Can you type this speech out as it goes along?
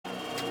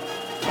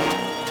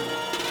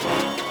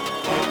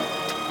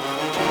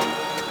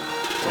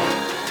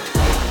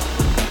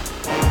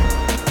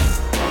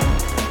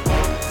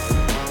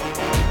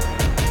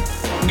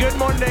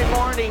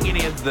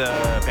the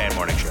Fan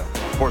Morning Show.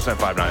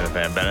 459 The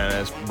Fan. Ben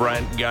Ennis,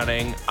 Brent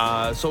Gunning.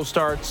 So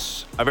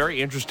starts a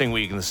very interesting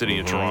week in the city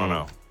of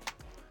Toronto.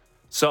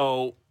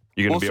 So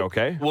You going to be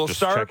okay? We'll Just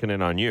start. checking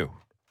in on you.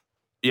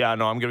 Yeah,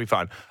 no, I'm going to be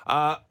fine.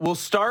 We'll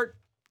start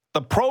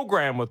the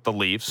program with the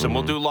Leafs, and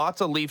we'll do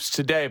lots of Leafs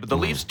today. But the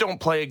Leafs don't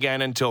play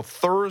again until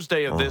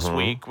Thursday of this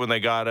week when they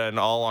got an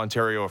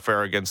all-Ontario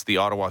affair against the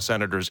Ottawa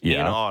Senators in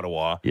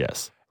Ottawa.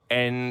 Yes.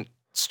 And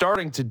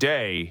starting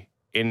today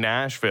in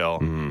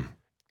Nashville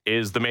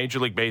is the Major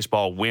League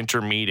Baseball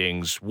winter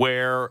meetings,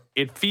 where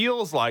it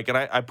feels like, and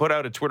I put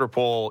out a Twitter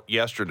poll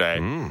yesterday,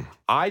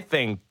 I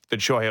think that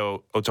Shohei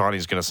Ohtani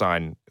is going to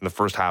sign in the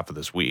first half of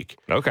this week.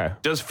 Okay.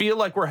 Does feel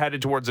like we're headed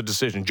towards a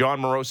decision.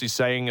 John Morosi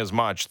saying as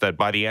much, that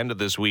by the end of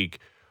this week,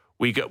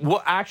 we could.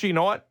 Well, actually, you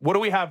know what? What do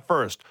we have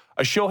first?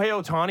 A Shohei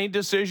Ohtani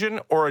decision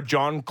or a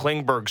John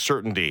Klingberg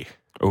certainty?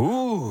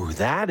 Ooh,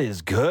 that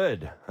is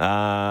good.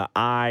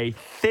 I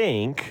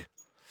think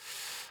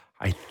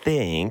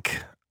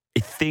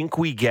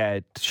we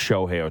get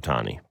Shohei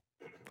Ohtani.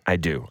 I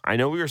do. I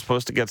know we were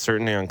supposed to get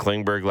certainty on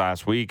Klingberg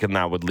last week, and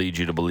that would lead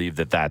you to believe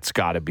that that's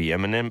got to be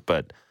imminent,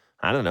 but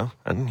I don't know.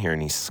 I didn't hear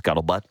any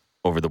scuttlebutt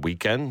over the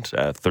weekend.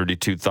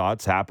 32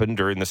 thoughts happened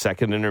during the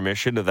second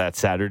intermission of that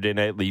Saturday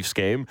night Leafs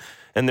game,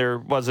 and there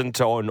wasn't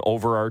an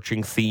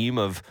overarching theme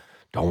of,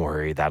 don't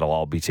worry, that'll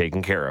all be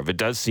taken care of. It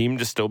does seem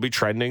to still be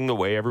trending the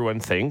way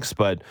everyone thinks,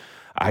 but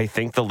I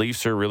think the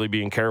Leafs are really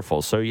being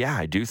careful. So, yeah,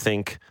 I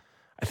think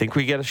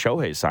we get a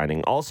Shohei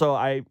signing. Also,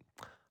 I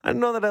don't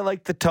know that I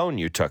like the tone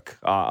you took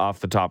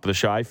off the top of the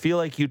show. I feel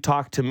like you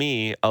talked to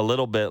me a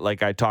little bit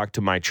like I talked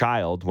to my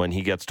child when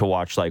he gets to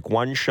watch like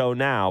one show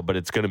now, but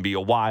it's going to be a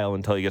while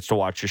until he gets to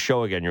watch the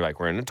show again. You're like,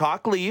 we're going to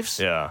talk Leafs.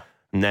 Yeah.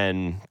 And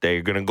then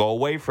they're going to go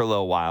away for a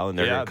little while, and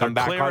they're going to come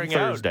back on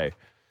Thursday.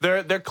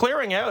 They're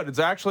clearing out. It's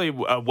actually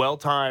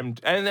well-timed.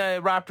 And the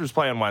Raptors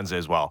play on Wednesday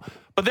as well.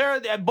 But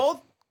they're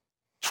both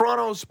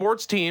Toronto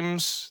sports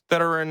teams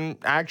that are in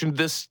action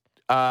this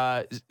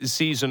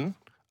season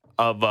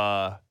of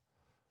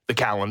the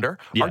calendar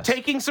are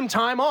taking some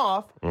time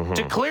off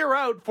to clear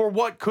out for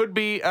what could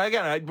be,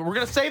 again, we're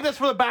going to save this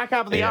for the back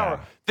half of the hour.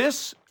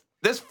 This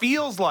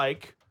feels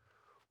like,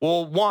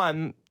 well,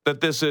 one, that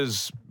this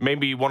is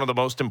maybe one of the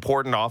most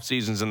important off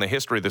seasons in the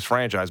history of this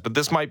franchise, but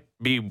this might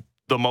be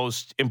the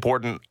most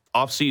important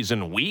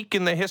off-season week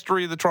in the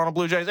history of the Toronto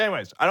Blue Jays.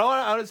 Anyways, I don't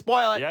want to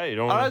spoil it. Yeah, you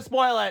don't. I don't want to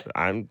spoil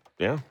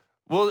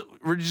it.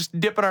 We're just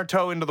dipping our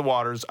toe into the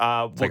waters.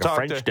 We'll like a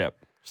French dip.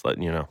 Just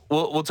letting you know.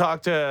 We'll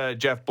talk to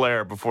Jeff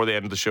Blair before the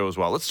end of the show as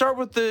well. Let's start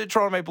with the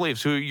Toronto Maple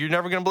Leafs, who you're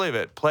never going to believe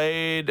it,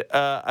 played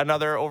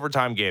another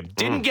overtime game.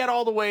 Didn't get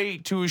all the way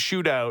to a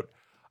shootout.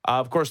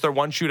 Of course, their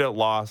one shootout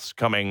loss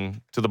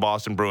coming to the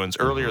Boston Bruins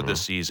earlier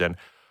this season.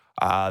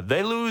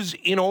 They lose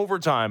in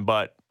overtime,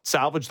 but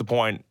salvage the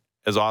point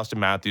as Austin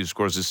Matthews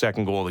scores his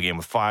second goal of the game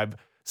with 5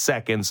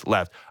 seconds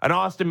left. An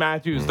Austin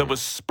Matthews that was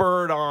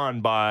spurred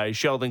on by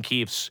Sheldon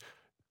Keefe's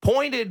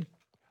pointed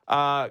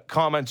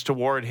comments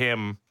toward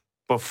him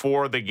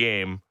before the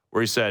game, where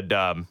he said,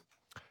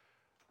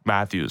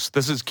 Matthews,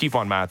 this is Keefe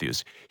on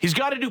Matthews. He's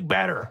got to do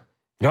better.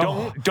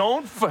 No.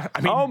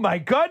 Oh my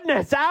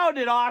goodness. How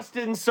did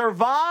Austin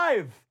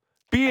survive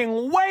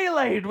being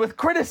waylaid with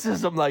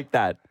criticism like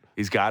that?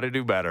 He's got to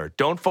do better.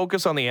 Don't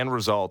focus on the end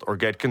result or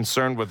get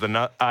concerned with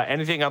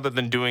anything other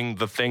than doing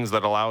the things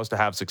that allow us to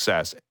have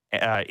success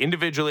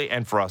individually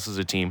and for us as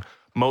a team.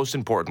 Most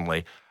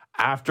importantly,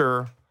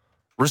 after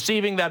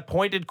receiving that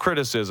pointed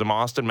criticism,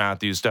 Austin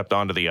Matthews stepped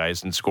onto the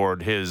ice and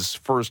scored his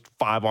first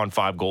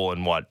 5-on-5 goal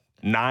in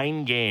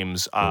 9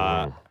 games.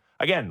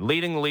 Again,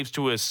 leading the Leafs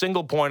to a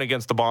single point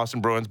against the Boston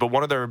Bruins, but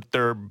one of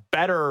their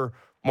better,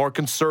 more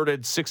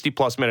concerted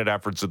 60-plus minute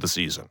efforts of the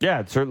season. Yeah,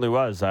 it certainly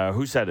was.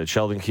 Who said it?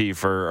 Sheldon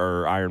Keefe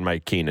or Iron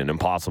Mike Keenan?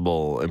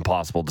 Impossible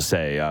to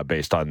say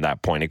based on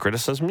that pointed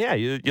criticism. Yeah,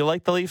 you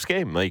like the Leafs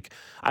game. Like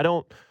I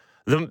don't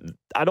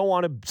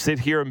want to sit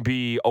here and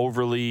be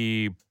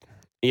overly,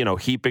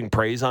 heaping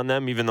praise on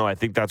them, even though I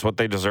think that's what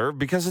they deserve,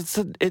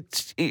 because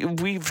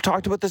we've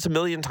talked about this a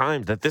million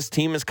times, that this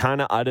team is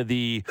kind of out of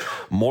the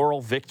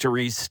moral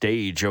victories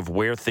stage of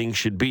where things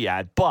should be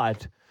at.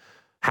 But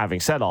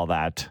having said all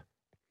that,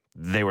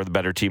 they were the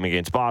better team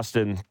against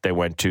Boston. They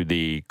went to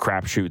the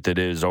crapshoot that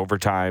is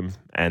overtime,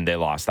 and they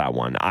lost that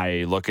one.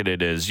 I look at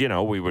it as,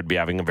 we would be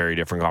having a very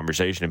different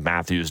conversation if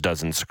Matthews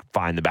doesn't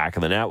find the back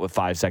of the net with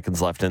 5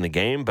 seconds left in the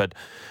game. But,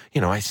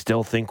 I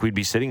still think we'd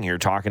be sitting here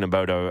talking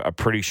about a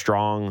pretty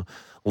strong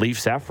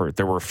Leafs effort.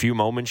 There were a few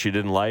moments you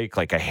didn't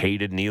like I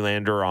hated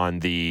Nylander on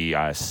the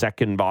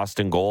second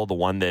Boston goal, the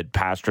one that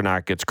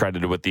Pastrnak gets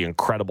credited with the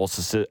incredible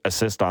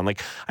assist on.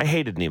 I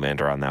hated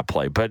Nylander on that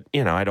play, but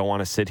I don't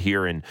want to sit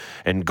here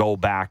and go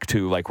back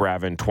to we're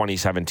having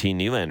 2017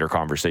 Nylander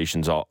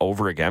conversations all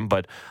over again.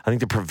 But I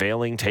think the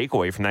prevailing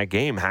takeaway from that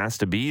game has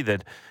to be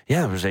that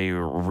it was a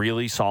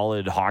really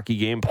solid hockey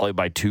game played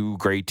by two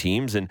great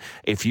teams. And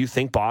if you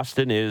think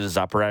Boston is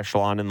upper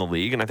echelon in the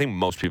league, and I think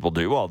most people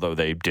do, although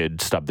they did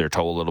stub their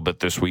toe a little bit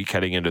this week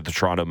heading into the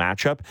Toronto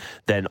matchup,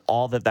 then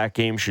all that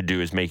game should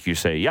do is make you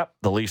say, yep,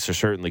 the Leafs are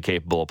certainly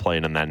capable of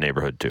playing in that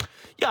neighborhood too.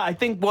 Yeah, I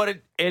think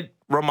what it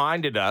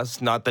reminded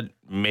us, not that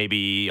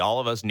maybe all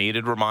of us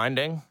needed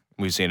reminding,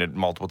 we've seen it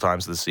multiple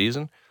times this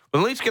season,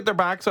 when the Leafs get their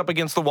backs up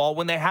against the wall,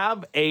 when they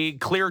have a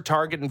clear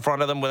target in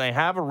front of them, when they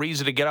have a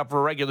reason to get up for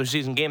a regular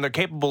season game, they're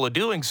capable of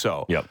doing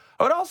so. Yep.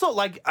 I would also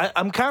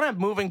I'm kind of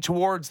moving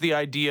towards the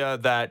idea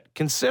that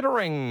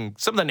considering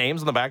some of the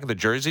names on the back of the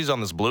jerseys on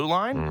this blue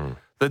line,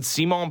 that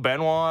Simon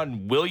Benoit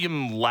and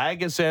William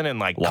Lagesson and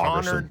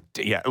Connor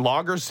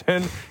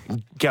Lagerson,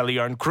 Kelly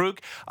Yarncrook,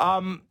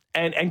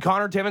 and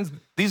Connor Timmins,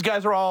 these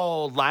guys are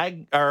all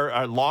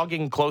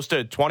logging close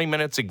to 20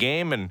 minutes a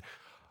game, and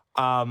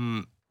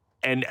that's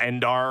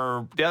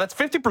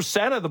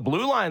 50% of the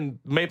blue line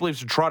Maple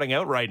Leafs are trotting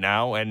out right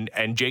now, and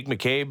Jake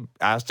McCabe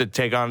asked to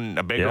take on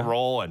a bigger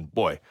role, and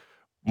boy,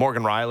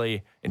 Morgan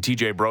Riley and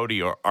TJ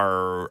Brody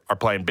are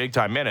playing big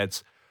time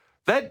minutes.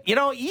 That,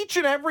 each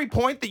and every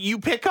point that you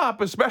pick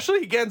up,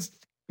 especially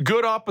against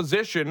good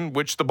opposition,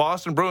 which the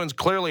Boston Bruins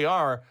clearly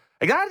are,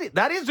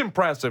 that is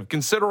impressive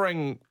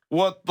considering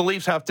what the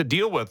Leafs have to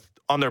deal with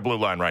on their blue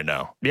line right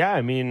now. Yeah,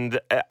 I mean,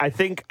 I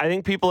think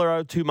people are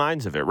out of two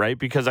minds of it, right?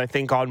 Because I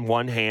think on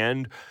one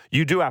hand,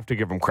 you do have to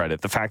give them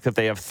credit. The fact that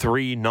they have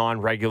 3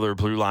 non-regular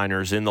blue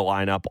liners in the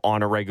lineup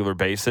on a regular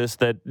basis,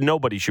 that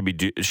nobody should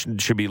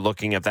be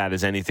looking at that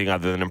as anything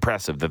other than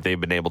impressive, that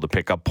they've been able to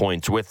pick up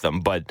points with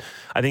them. But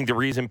I think the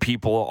reason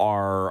people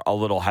are a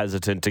little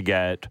hesitant to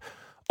get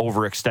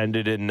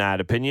overextended in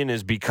that opinion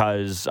is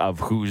because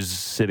of who's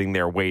sitting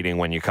there waiting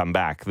when you come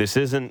back. This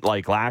isn't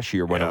like last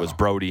year when it was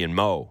Brody and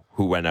Mo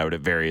who went out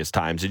at various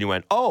times and you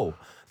went, oh,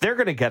 they're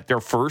going to get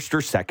their first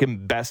or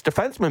second best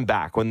defenseman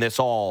back when this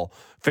all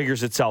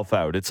figures itself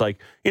out. It's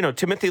like,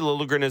 Timothy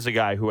Liljegren is a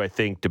guy who I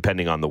think,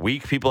 depending on the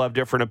week, people have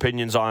different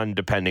opinions on,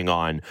 depending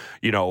on,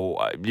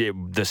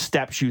 the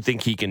steps you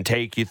think he can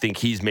take. You think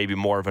he's maybe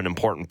more of an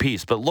important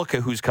piece. But look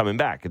at who's coming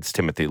back. It's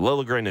Timothy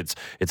Liljegren.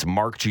 It's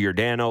Mark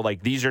Giordano.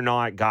 These are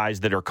not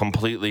guys that are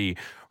completely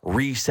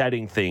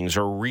resetting things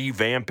or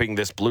revamping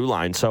this blue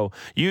line. So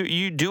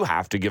you do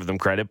have to give them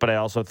credit, but I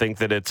also think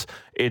that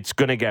it's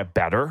going to get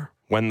better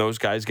when those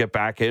guys get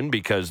back in,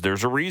 because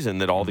there's a reason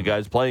that all the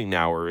guys playing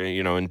now are,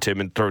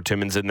 and throw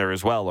Timmins in there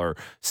as well, are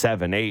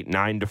 7, 8,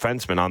 9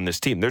 defensemen on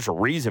this team. There's a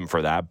reason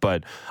for that,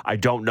 but I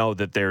don't know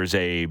that there's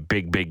a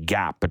big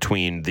gap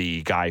between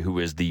the guy who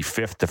is the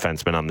 5th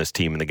defenseman on this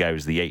team and the guy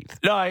who's the 8th.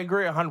 No, I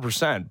agree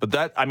 100%.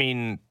 But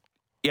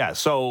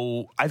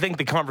so I think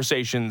the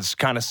conversation's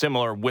kind of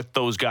similar with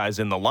those guys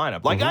in the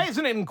lineup.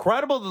 Isn't it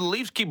incredible that the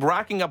Leafs keep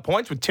racking up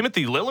points with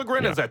Timothy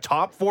Liljegren as a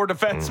top 4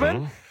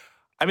 defenseman?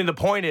 I mean, the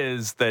point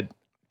is that,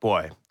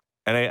 boy,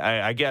 and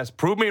I guess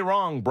prove me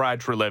wrong,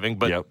 Brad Treliving,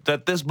 but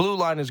that this blue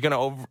line is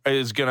going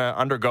to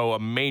undergo a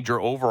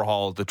major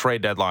overhaul at the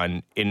trade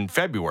deadline in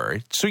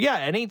February. So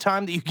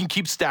anytime that you can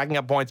keep stacking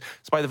up points,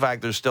 despite the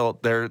fact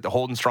they're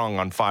holding strong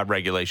on 5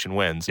 regulation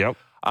wins. Yep.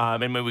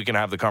 And maybe we can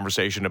have the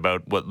conversation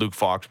about what Luke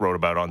Fox wrote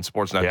about on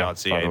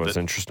Sportsnet.ca. Yeah, it was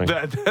interesting.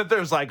 That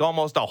there's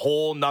almost a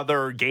whole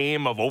nother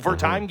game of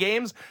overtime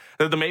games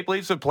that the Maple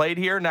Leafs have played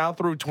here now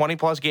through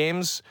 20-plus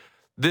games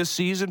this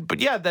season. But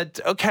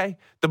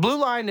the blue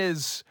line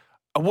is,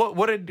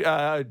 what did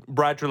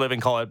Brad Treliving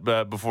call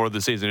it before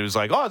the season? It was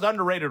it's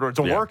underrated, or it's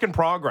a work in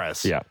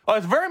progress. Yeah. Oh,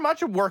 it's very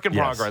much a work in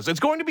progress. It's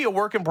going to be a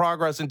work in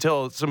progress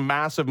until some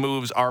massive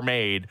moves are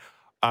made,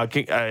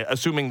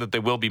 assuming that they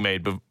will be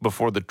made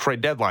before the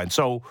trade deadline.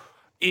 So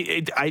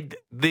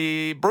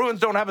the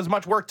Bruins don't have as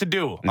much work to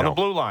do on the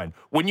blue line.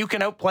 When you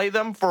can outplay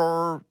them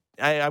for,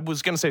 I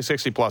was going to say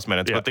 60-plus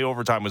minutes, but the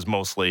overtime was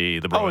mostly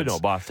the Bruins. Oh, no,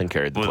 Boston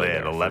carried the play. They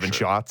had 11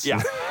 shots in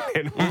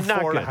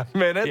Not 4.5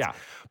 minutes. Yeah.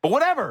 But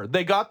whatever,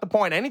 they got the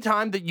point.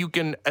 Anytime that you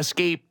can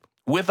escape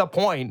with a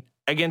point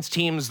against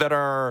teams that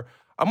are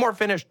a more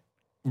finished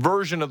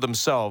version of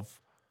themselves,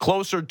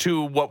 closer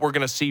to what we're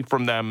going to see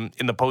from them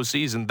in the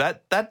postseason,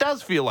 that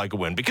does feel like a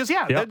win. Because,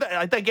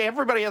 I think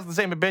everybody has the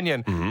same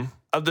opinion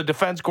of the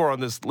defense core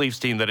on this Leafs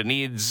team, that it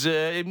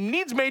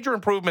needs major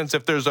improvements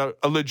if there's a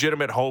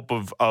legitimate hope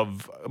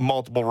of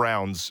multiple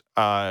rounds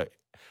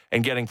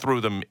and getting through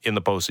them in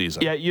the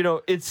postseason. Yeah,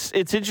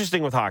 it's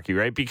interesting with hockey,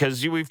 right?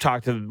 Because we've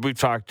talked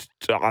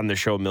on the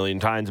show a million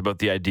times about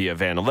the idea of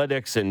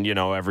analytics, and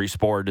every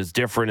sport is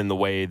different in the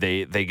way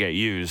they get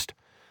used.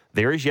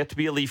 There is yet to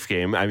be a Leaf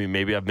game. I mean,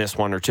 maybe I've missed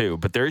one or two,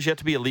 but there is yet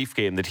to be a Leaf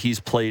game that he's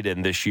played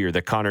in this year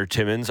that Connor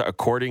Timmins,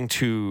 according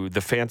to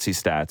the fancy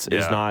stats,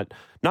 is not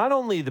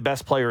only the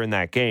best player in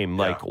that game,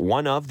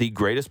 one of the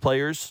greatest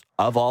players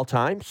of all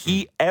time.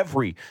 He,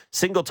 every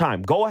single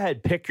time, go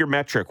ahead, pick your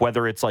metric,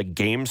 whether it's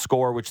game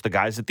score, which the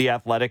guys at The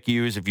Athletic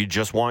use, if you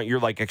just want your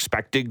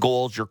expected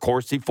goals, your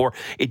Corsi for,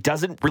 it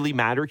doesn't really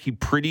matter. He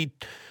pretty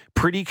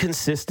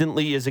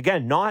consistently is,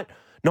 again, not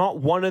not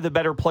one of the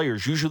better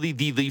players, usually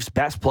the Leafs'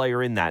 best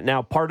player in that.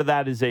 Now, part of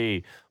that is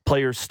a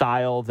player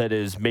style that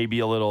is maybe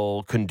a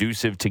little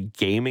conducive to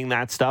gaming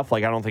that stuff.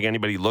 Like, I don't think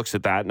anybody looks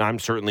at that, and I'm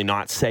certainly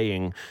not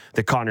saying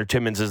that Connor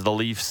Timmins is the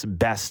Leafs'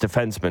 best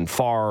defenseman.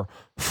 Far,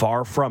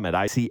 far from it.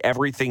 I see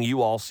everything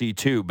you all see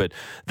too, but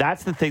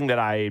that's the thing that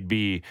I'd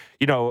be,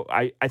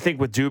 I think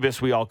with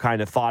Dubas, we all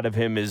kind of thought of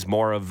him as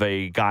more of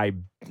a guy,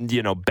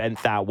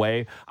 bent that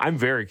way. I'm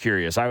very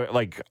curious.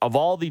 Of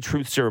all the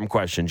truth serum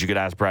questions you could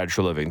ask Brad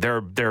Treliving,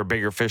 there are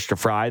bigger fish to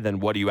fry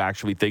than what do you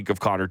actually think of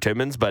Connor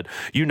Timmins, but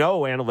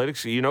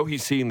analytics,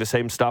 he's seeing the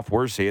same stuff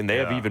we're seeing. They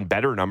have even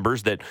better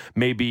numbers that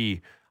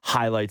maybe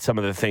highlight some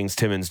of the things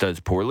Timmins does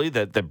poorly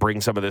that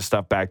bring some of this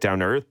stuff back down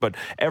to earth. But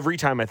every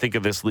time I think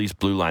of this Leafs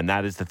blue line,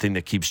 that is the thing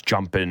that keeps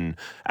jumping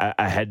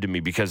ahead to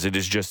me, because it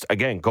is just,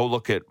 again,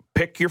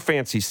 pick your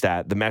fancy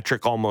stat. The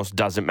metric almost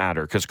doesn't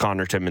matter because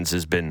Connor Timmins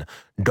has been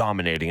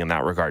dominating in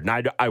that regard.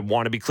 And I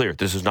want to be clear.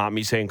 This is not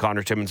me saying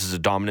Connor Timmins is a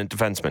dominant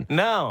defenseman.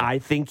 No. I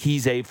think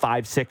he's a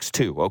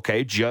 5'6"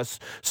 okay?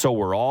 Just so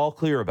we're all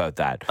clear about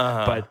that.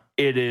 But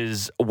it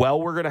is,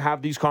 we're going to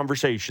have these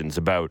conversations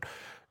about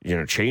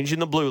changing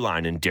the blue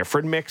line in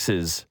different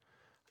mixes.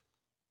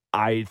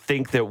 I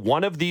think that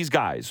one of these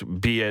guys,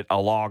 be it a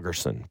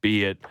Lagerson,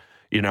 be it,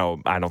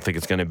 I don't think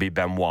it's going to be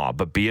Benoit,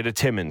 but be it a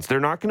Timmins,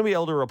 they're not going to be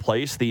able to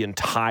replace the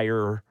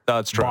entire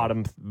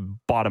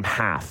bottom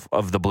half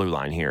of the blue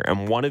line here.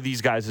 And one of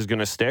these guys is going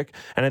to stick.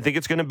 And I think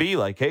it's going to be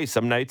like, hey,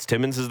 some nights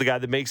Timmins is the guy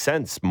that makes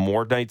sense.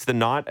 More nights than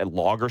not, and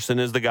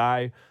Lagerson is the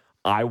guy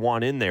I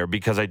want in there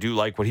because I do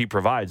like what he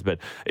provides. But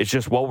it's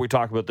just, while we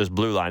talk about this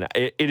blue line,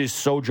 it is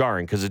so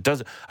jarring because it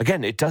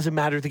doesn't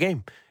matter the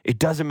game. It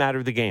doesn't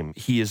matter the game.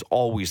 He is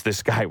always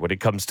this guy when it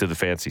comes to the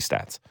fancy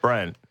stats.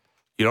 Brian,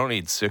 you don't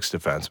need 6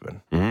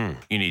 defensemen.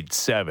 You need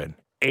 7,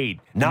 8,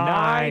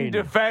 9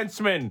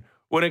 defensemen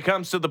when it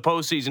comes to the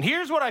postseason.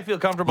 Here's what I feel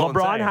comfortable in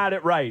saying. LeBron had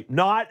it right.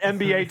 Not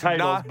NBA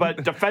titles, but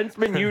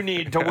defensemen you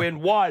need to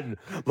win one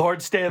Lord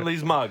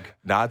Stanley's mug.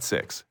 Not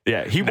 6.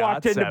 Yeah, he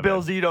walked into 7.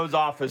 Bill Zito's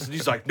office, and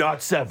he's like,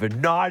 not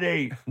 7, not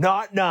 8,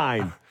 not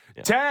 9.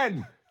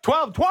 10,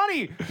 12,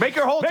 20. Make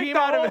your whole team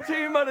out of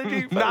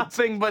defense.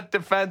 nothing but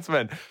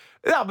defensemen.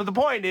 Yeah, but the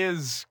point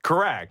is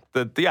correct.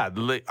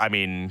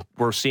 That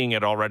we're seeing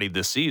it already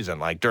this season.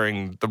 Like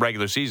during the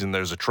regular season,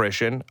 there's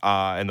attrition.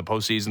 In the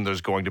postseason,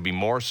 there's going to be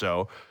more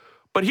so.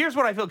 But here's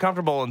what I feel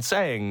comfortable in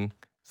saying.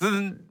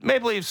 The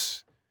Maple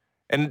Leafs,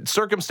 and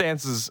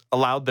circumstances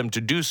allowed them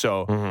to do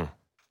so.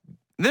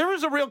 There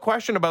was a real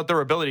question about their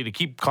ability to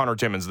keep Connor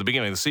Timmins at the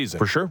beginning of the season.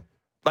 For sure.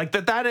 Like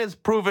that has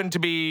proven to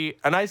be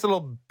a nice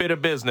little bit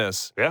of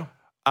business. Yeah.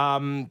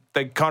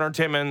 That Connor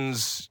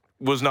Timmins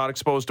was not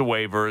exposed to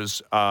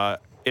waivers,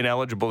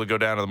 ineligible to go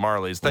down to the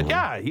Marlies. That,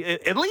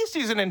 at least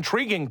he's an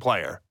intriguing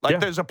player.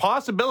 There's a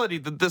possibility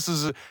that this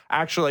is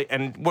actually,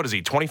 and what is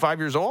he, 25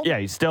 years old? Yeah,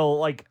 he's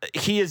still,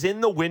 he is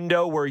in the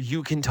window where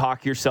you can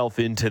talk yourself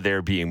into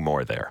there being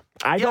more there.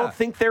 I don't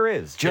think there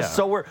is.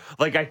 So we're,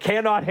 I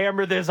cannot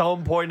hammer this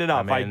home point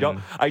enough. I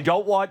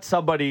don't want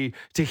somebody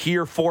to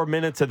hear 4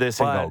 minutes of this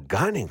and go,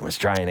 Gunning was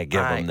trying to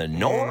give him the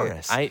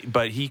Norris.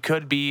 But he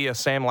could be a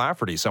Sam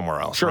Lafferty somewhere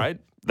else, right?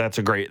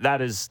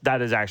 That is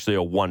actually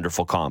a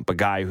wonderful comp. A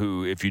guy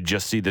who, if you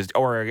just see this,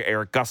 or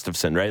Eric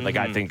Gustafsson, right?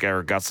 I think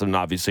Eric Gustafsson,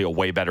 obviously a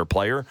way better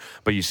player,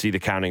 but you see the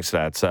counting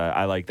stats.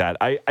 I like that.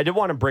 I did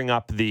want to bring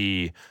up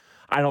I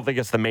don't think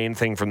it's the main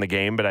thing from the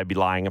game, but I'd be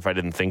lying if I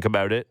didn't think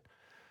about it.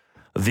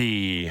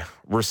 The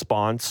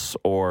response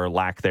or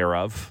lack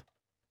thereof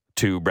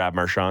to Brad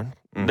Marchand.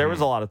 There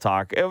was a lot of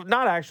talk,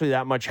 not actually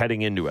that much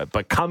heading into it,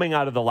 but coming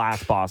out of the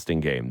last Boston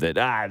game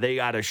that, they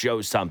got to show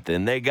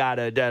something. They got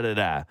to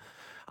da-da-da.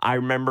 I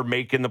remember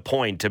making the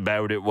point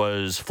about it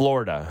was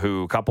Florida,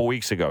 who a couple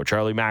weeks ago,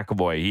 Charlie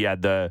McAvoy, he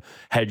had the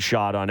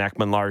headshot on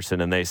Ekman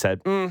Larson, and they said,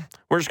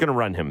 we're just going to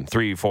run him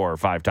 3, 4, or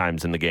 5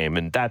 times in the game,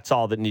 and that's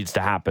all that needs to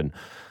happen.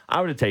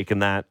 I would have taken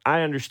that.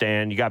 I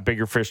understand. You got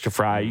bigger fish to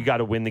fry. You got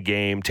to win the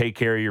game, take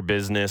care of your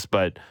business,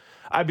 but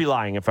I'd be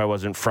lying if I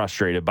wasn't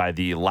frustrated by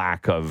the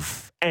lack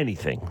of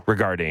anything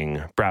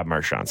regarding Brad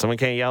Marchand. Someone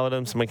can't yell at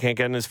him. Someone can't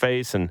get in his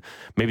face. And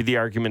maybe the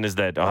argument is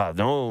that,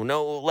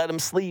 no, let him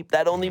sleep.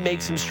 That only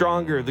makes him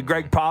stronger. The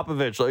Greg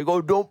Popovich,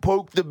 don't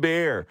poke the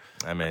bear.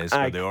 It's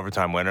for the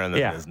overtime winner. And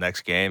then his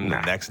next game, the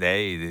next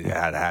day, he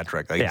had a hat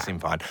trick. He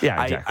seemed fine.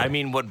 Yeah,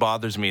 exactly. What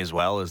bothers me as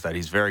well is that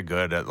he's very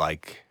good at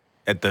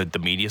at the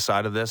media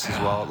side of this as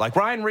well.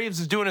 Ryan Reeves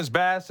is doing his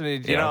best.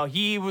 And,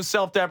 he was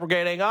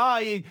self-deprecating.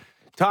 He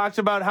talks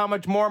about how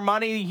much more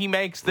money he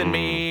makes than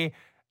me.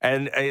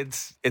 And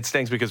it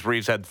stinks because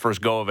Reeves had the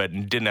first go of it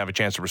and didn't have a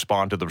chance to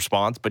respond to the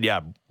response. But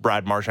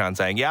Brad Marchand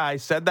saying, I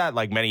said that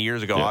many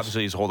years ago. Yes.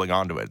 Obviously, he's holding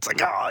on to it. It's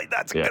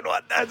that's a good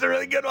one. That's a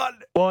really good one.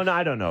 Well, and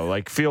I don't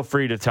know. Feel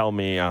free to tell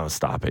me,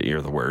 stop it.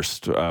 You're the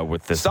worst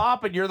with this.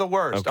 Stop it. You're the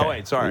worst. Okay. Oh,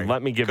 wait, sorry.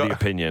 Let me give the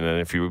opinion. And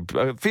if you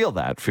feel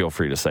that, feel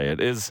free to say it.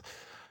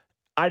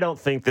 I don't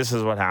think this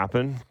is what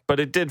happened, but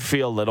it did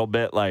feel a little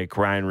bit like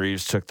Ryan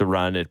Reeves took the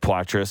run at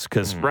Poitras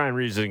because Ryan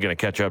Reeves isn't going to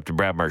catch up to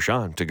Brad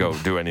Marchand to go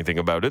do anything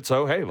about it.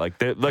 So, hey,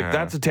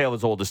 that's a tale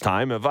as old as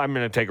time. If I'm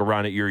going to take a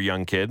run at your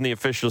young kid, and the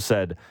official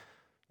said,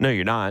 no,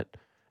 you're not.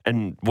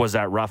 And was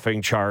that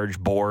roughing, charge,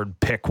 board,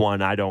 pick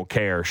one? I don't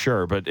care.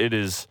 Sure. But it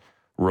is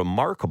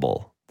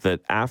remarkable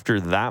that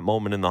after that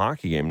moment in the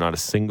hockey game, not a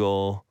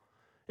single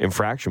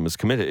infraction was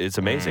committed. It's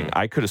amazing.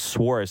 I could have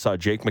swore I saw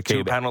Jake McCabe.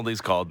 2 penalties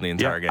called in the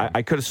entire game.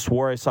 I could have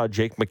swore I saw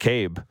Jake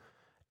McCabe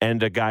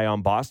and a guy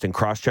on Boston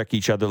cross-check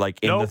each other like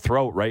in the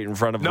throat right in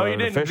front of an official.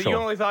 No, you didn't. You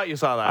only thought you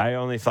saw that. I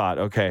only thought,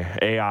 okay,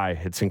 AI,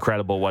 it's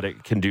incredible what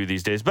it can do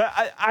these days. But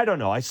I don't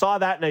know. I saw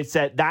that and I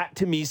said, that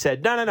to me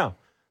said, no.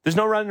 There's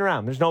no running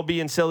around. There's no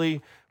being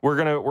silly. We're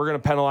gonna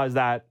penalize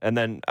that. And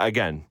then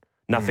again,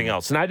 nothing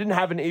else. And I didn't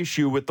have an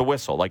issue with the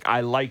whistle. Like,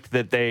 I liked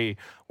that they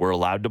were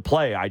allowed to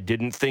play. I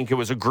didn't think it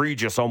was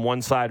egregious on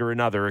one side or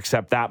another,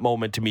 except that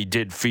moment to me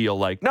did feel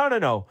like,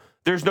 no.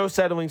 There's no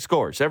settling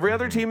scores. Every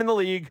other team in the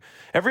league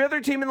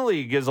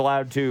is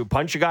allowed to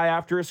punch a guy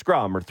after a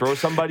scrum or throw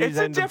somebody in the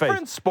face. It's a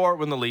different sport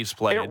when the Leafs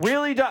play. It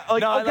really does.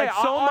 Like, no, okay,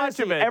 so much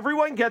of it.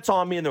 Everyone gets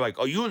on me and they're like,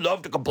 oh, you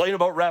love to complain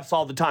about refs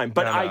all the time.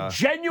 But I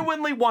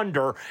genuinely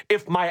wonder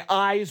if my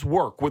eyes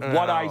work with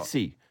what I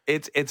see.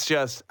 It's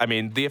just, I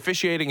mean, the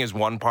officiating is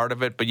one part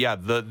of it, but yeah,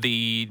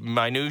 the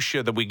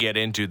minutia that we get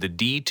into, the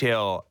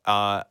detail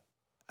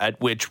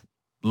at which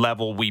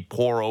level we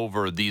pour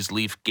over these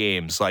Leaf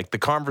games, like the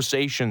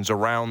conversations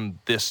around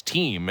this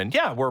team, and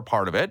yeah, we're a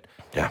part of it.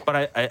 Yeah, but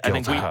I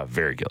think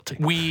very guilty.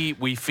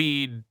 We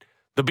feed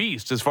the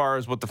beast as far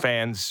as what the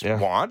fans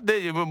want.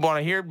 They want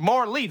to hear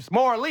more Leafs,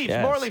 more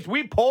Leafs.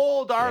 We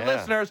polled our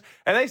listeners,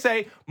 and they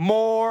say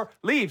more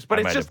Leafs. But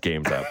I it's might just have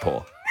gamed that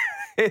poll.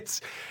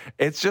 It's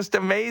just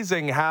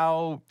amazing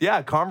how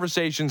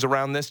conversations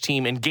around this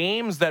team and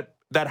games that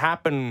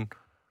happen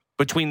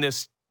between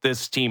this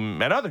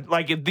team and other,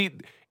 like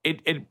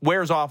it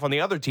wears off on the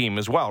other team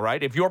as well,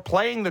 right? If you're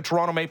playing the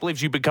Toronto Maple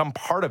Leafs, you become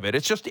part of it.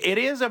 It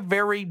is a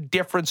very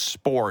different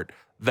sport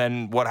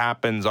than what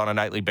happens on a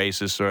nightly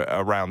basis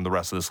around the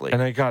rest of this league.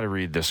 And I got to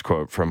read this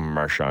quote from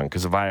Marchand,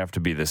 because if I have to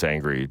be this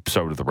angry,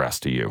 so do the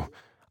rest of you.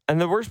 And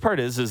the worst part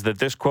is that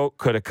this quote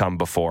could have come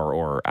before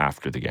or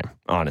after the game,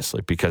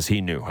 honestly, because he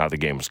knew how the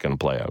game was going to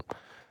play out.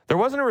 There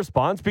wasn't a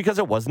response because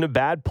it wasn't a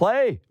bad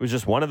play. It was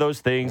just one of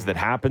those things that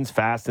happens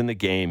fast in the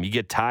game. You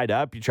get tied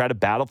up, you try to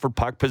battle for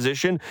puck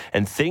position,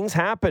 and things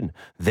happen.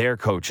 Their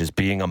coach is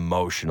being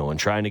emotional and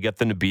trying to get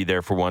them to be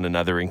there for one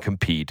another and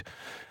compete,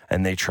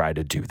 and they try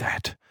to do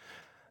that.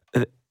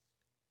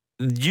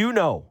 You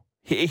know,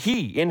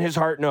 he in his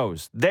heart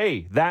knows.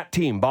 That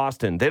team,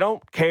 Boston, they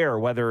don't care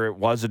whether it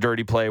was a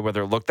dirty play,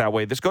 whether it looked that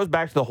way. This goes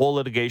back to the whole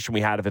litigation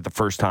we had of it the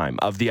first time,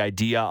 of the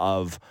idea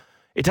of,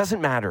 it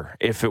doesn't matter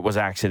if it was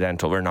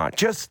accidental or not.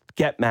 Just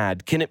get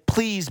mad. Can it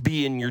please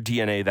be in your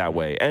DNA that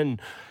way?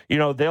 And, you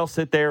know, they'll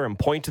sit there and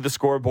point to the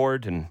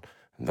scoreboard, and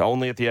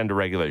only at the end of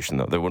regulation,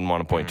 though. They wouldn't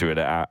want to point to it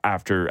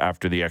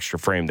after the extra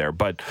frame there.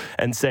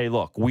 And say,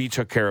 look, we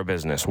took care of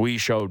business. We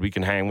showed we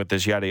can hang with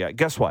this, yada, yada.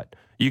 Guess what?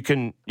 You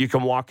can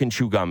walk and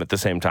chew gum at the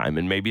same time.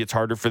 And maybe it's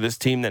harder for this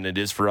team than it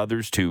is for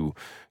others to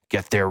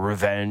get their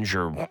revenge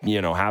or,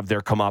 you know, have their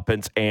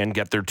comeuppance and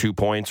get their 2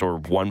 points or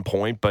 1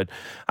 point. But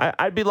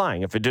I'd be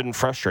lying if it didn't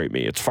frustrate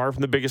me. It's far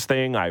from the biggest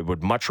thing. I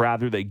would much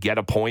rather they get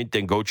a point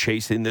than go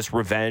chasing this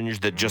revenge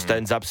that just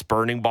ends up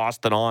spurning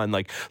Boston on.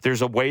 Like,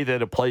 there's a way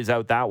that it plays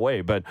out that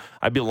way. But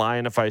I'd be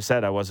lying if I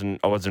said I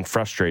wasn't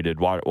frustrated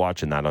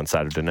watching that on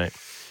Saturday night.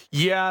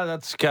 Yeah,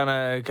 that's kind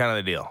of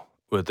the deal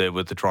with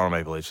the Toronto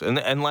Maple Leafs, and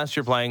unless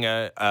you're playing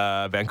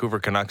a Vancouver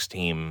Canucks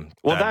team,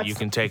 that you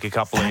can take a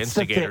couple of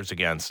instigators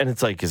against. And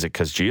it's like, is it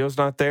because Gio's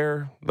not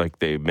there? Like,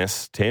 they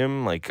missed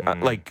him? Like,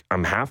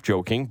 I'm half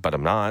joking, but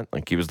I'm not.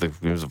 Like, he was the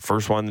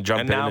first one to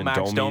jump in. And now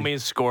Max Domi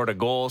has scored a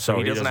goal, so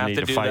he doesn't have need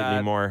to do fight that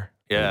anymore.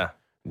 Yeah.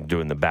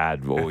 Doing the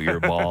bad, you're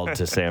bald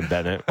to Sam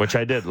Bennett, which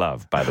I did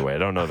love, by the way. I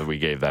don't know that we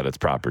gave that its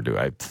proper due.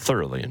 I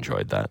thoroughly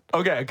enjoyed that.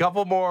 Okay, a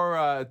couple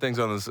more things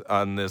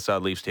on this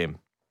Leafs team.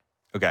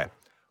 Okay.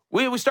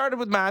 We started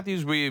with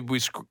Matthews. We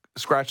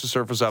scratched the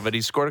surface of it.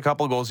 He scored a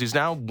couple of goals. He's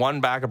now one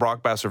back of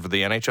Brock Besser for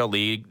the NHL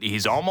League.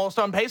 He's almost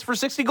on pace for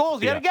 60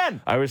 goals yet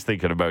again. I was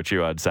thinking about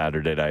you on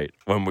Saturday night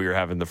when we were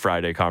having the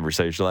Friday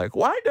conversation. Like,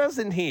 why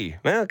doesn't he?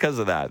 Well, because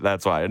of that.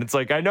 That's why. And it's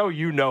like, I know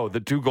the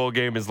 2-goal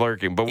game is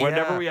lurking, but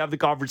whenever we have the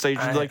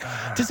conversation, like,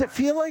 does it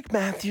feel like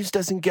Matthews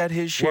doesn't get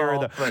his share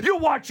of the... You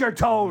watch your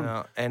tone!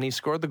 No, and he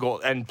scored the goal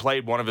and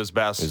played one of his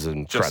best,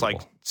 just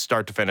like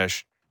start to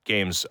finish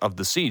games of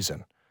the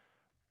season.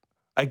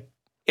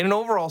 In an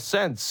overall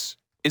sense,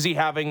 is he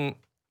having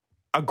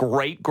a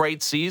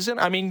great season?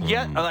 I mean,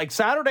 like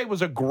Saturday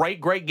was a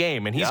great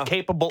game, and he's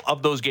capable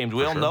of those games.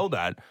 We all know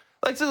that.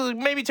 Like, so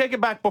maybe take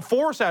it back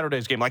before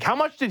Saturday's game. Like, how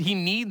much did he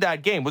need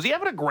that game? Was he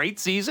having a great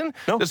season,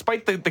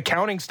 despite the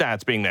counting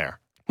stats being there?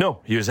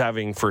 No, he was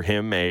having, for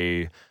him,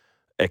 a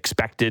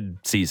expected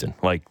season.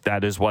 Like,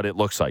 that is what it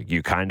looks like.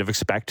 You kind of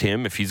expect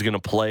him, if he's going to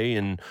play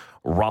in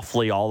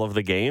roughly all of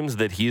the games,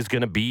 that he's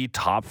going to be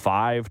top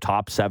 5,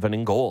 top 7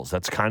 in goals.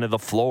 That's kind of the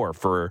floor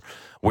for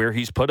where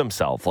he's put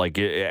himself. Like,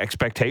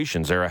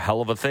 expectations are a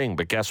hell of a thing,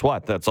 but guess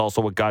what? That's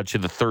also what got you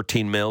the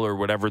 13 mil or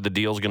whatever the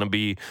deal's going to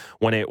be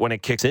when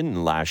it kicks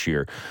in last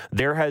year.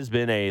 There has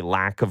been a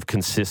lack of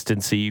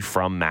consistency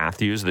from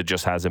Matthews that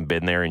just hasn't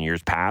been there in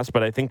years past,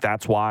 but I think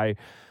that's why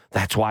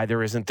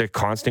there isn't the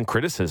constant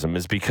criticism,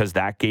 is because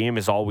that game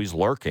is always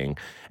lurking.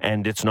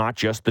 And it's not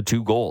just the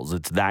 2 goals.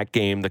 It's that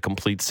game, the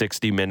complete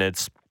 60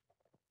 minutes,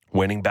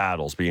 winning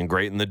battles, being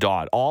great in the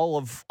dot, all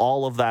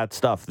of that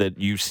stuff that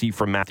you see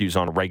from Matthews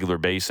on a regular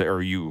basis,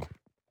 or you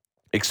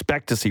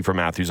expect to see from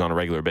Matthews on a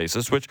regular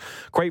basis, which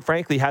quite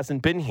frankly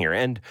hasn't been here.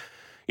 And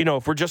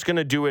if we're just going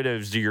to do it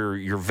as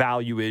your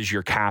value is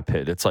your cap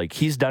hit, it's like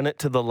he's done it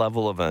to the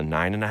level of a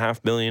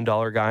 $9.5 million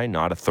guy,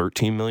 not a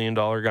 $13 million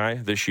guy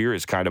this year,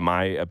 is kind of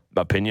my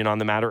opinion on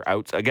the matter.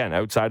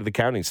 Outside of the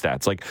counting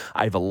stats, like,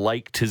 I've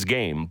liked his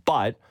game,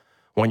 but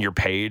when you're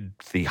paid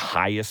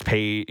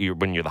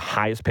when you're the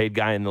highest paid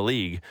guy in the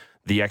league,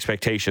 the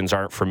expectations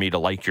aren't for me to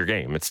like your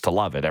game. It's to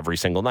love it every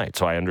single night.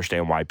 So I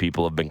understand why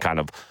people have been kind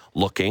of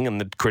looking,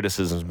 and the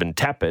criticism's been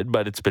tepid,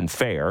 but it's been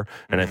fair.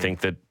 And I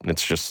think that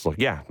it's just like,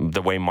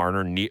 the way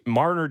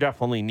Marner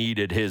definitely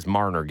needed his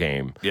Marner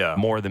game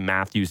more than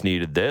Matthews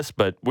needed this.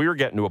 But we were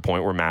getting to a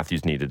point where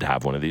Matthews needed to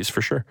have one of these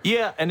for sure.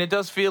 Yeah, and it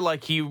does feel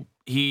like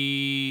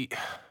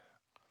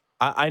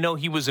I know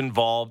he was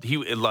involved.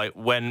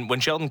 When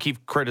Sheldon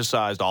Keefe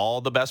criticized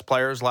all the best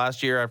players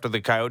last year after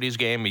the Coyotes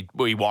game,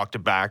 he walked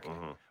it back.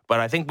 Mm-hmm. But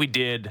I think we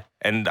did,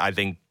 and I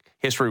think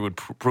history would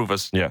prove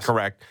us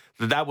correct,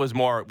 that was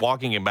more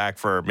walking him back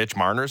for Mitch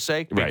Marner's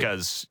sake,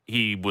 because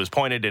he was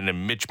pointed in a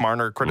Mitch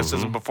Marner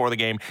criticism before the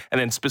game. And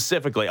then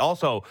specifically,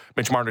 also,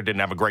 Mitch Marner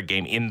didn't have a great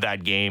game in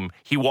that game.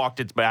 He walked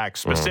it back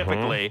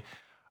specifically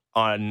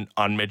on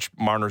Mitch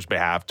Marner's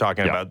behalf,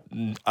 talking about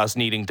us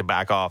needing to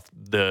back off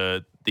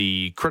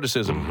the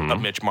criticism of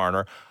Mitch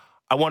Marner.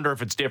 I wonder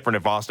if it's different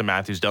if Auston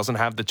Matthews doesn't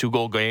have the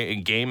 2-goal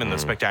game and the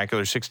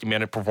spectacular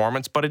 60-minute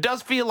performance. But it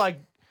does feel like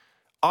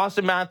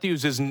Auston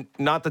Matthews is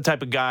not the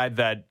type of guy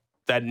that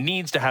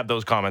needs to have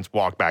those comments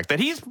walked back, that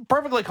he's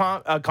perfectly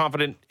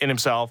confident in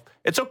himself.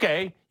 It's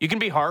okay. You can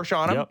be harsh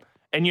on him. Yep.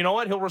 And you know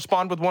what? He'll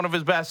respond with one of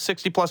his best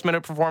 60-plus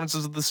minute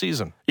performances of the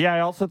season. Yeah,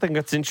 I also think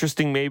it's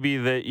interesting maybe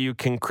that you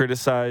can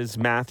criticize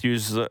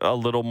Matthews a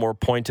little more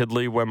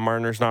pointedly when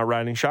Marner's not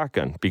riding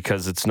shotgun,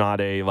 because it's not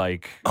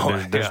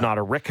there's not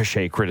a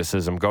ricochet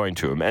criticism going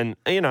to him. And,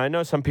 I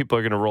know some people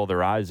are going to roll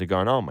their eyes and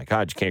going, oh, my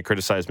God, you can't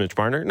criticize Mitch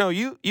Marner. No,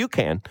 you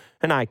can,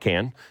 and I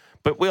can.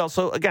 But we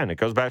also, again, it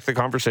goes back to the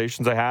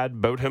conversations I had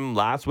about him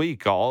last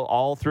week,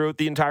 all throughout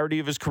the entirety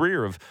of his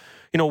career of,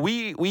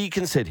 we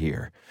can sit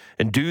here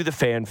and do the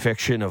fan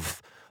fiction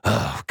of,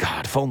 oh,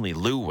 God, if only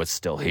Lou was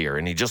still here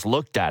and he just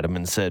looked at him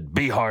and said,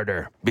 be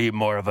harder, be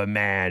more of a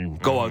man,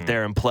 go out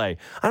there and play.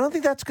 I don't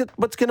think that's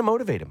what's going to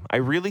motivate him. I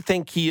really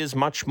think he is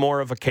much more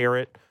of a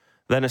carrot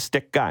than a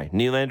stick guy.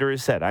 Nylander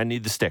has said, I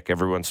need the stick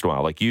every once in a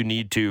while. Like, you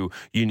need to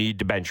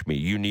bench me.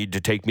 You need to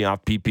take me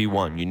off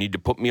PP1. You need to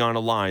put me on a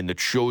line that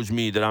shows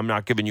me that I'm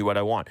not giving you what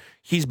I want.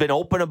 He's been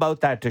open about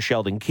that to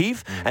Sheldon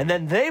Keefe, and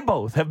then they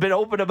both have been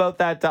open about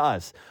that to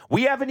us.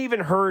 We haven't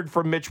even heard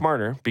from Mitch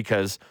Marner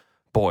because,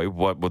 boy,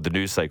 what would the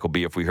news cycle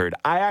be if we heard,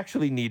 I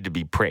actually need to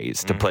be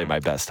praised to play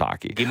my best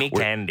hockey. Give me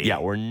candy. Yeah,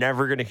 we're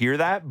never going to hear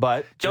that,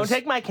 but don't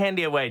take my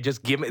candy away.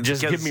 Just give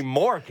me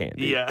more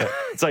candy. Yeah.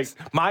 It's like,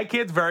 my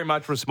kids very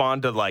much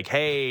respond to like,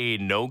 hey,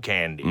 no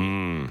candy.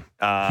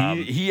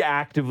 He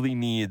actively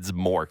needs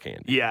more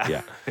candy.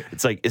 Yeah.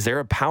 It's like, is there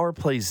a power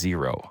play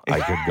 0 I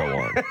could go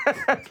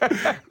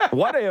on?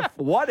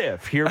 What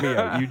if, hear me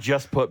out, you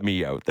just put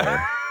me out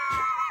there.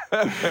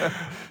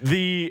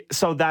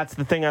 So that's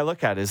the thing I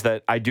look at, is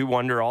that I do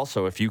wonder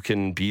also if you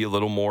can be a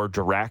little more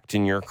direct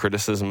in your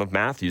criticism of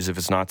Matthews, if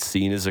it's not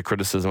seen as a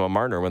criticism of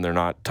Marner when they're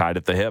not tied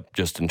at the hip,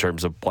 just in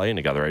terms of playing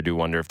together. I do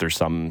wonder if there's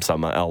some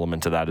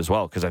element to that as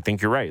well, because I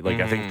think you're right.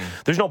 Like, I think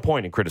there's no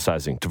point in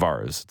criticizing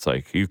Tavares. It's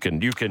like you can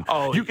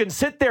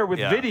sit there with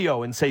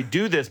video and say,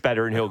 do this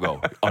better, and he'll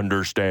go,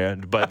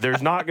 understand. But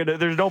there's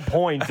no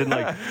point in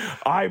like,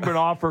 I'm gonna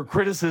offer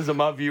criticism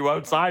of you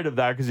outside of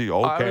that, because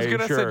I was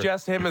gonna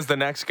suggest him as the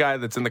next guy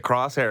that's in the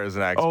crosshairs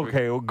next.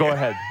 Okay, well, go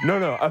ahead.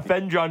 No,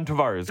 offend John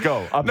Tavares.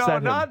 Go,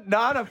 upset him.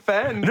 Not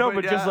offend. No,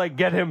 but just like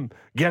get him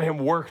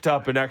worked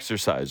up and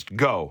exercised.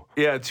 Go.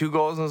 Yeah, 2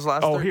 goals in his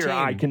last 13. Here,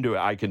 I can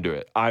do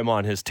it. I'm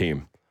on his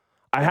team.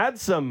 I had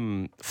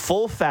some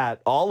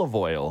full-fat olive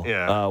oil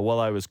while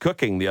I was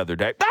cooking the other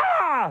day.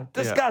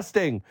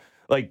 Disgusting. Yeah.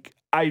 Like,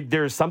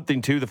 there's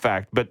something to the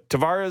fact, but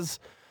Tavares,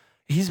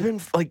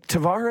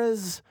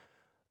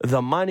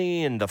 the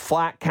money and the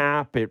flat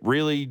cap, it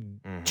really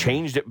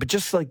changed it. But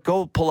just like,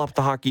 go pull up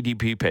the Hockey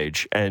DP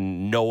page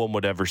and no one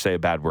would ever say a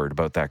bad word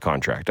about that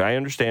contract. I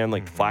understand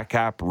the flat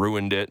cap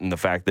ruined it and the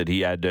fact that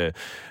he had to,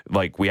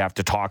 we have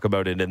to talk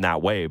about it in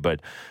that way.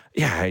 But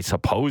yeah, I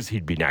suppose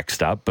he'd be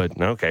next up. But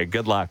okay,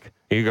 good luck.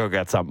 You go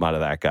get something out of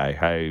that guy.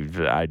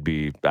 I'd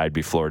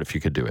be floored if you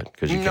could do it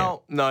because you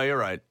can't. No, you're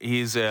right.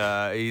 He's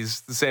the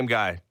same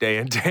guy day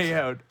in, day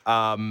out.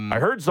 I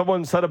heard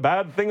someone said a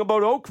bad thing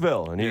about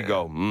Oakville, and you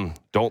go,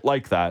 don't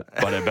like that,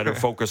 but I better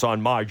focus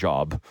on my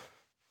job.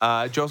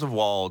 Joseph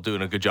Wall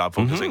doing a good job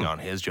focusing on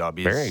his job.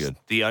 He's very good.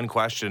 The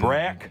unquestioned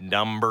Brack.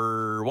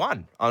 number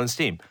 1 on his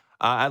team.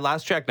 At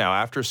last check now,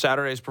 after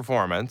Saturday's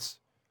performance,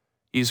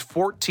 he's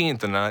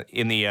 14th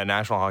in the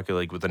National Hockey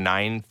League with a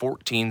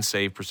 .914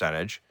 save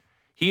percentage.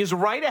 He is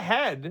right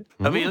ahead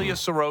of Ilya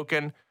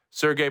Sorokin,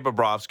 Sergei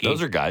Bobrovsky.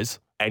 Those are guys.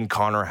 And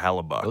Connor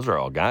Hellebuck. Those are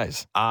all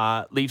guys.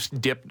 Leafs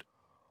dipped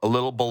a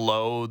little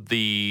below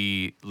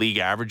the league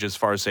average as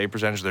far as save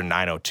percentage. They're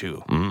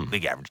 .902.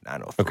 League average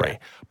 .903. Okay.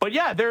 But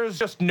yeah, there's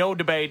just no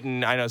debate.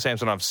 And I know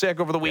Samsonov's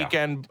sick over the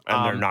weekend.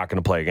 And they're not going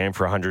to play a game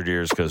for 100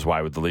 years because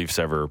why would the Leafs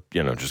ever,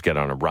 just get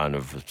on a run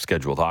of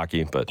scheduled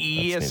hockey? But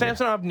yeah,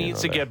 Samsonov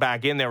needs to get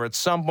back in there at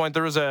some point.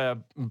 There was a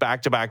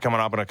back-to-back coming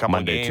up in a couple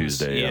of games. Monday,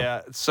 Tuesday.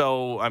 Yeah.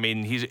 So, I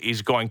mean,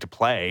 he's going to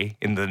play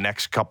in the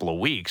next couple of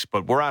weeks.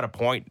 But we're at a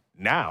point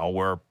now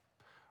where,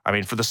 I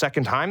mean, for the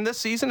second time this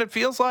season, it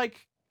feels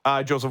like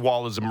Joseph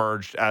Wall has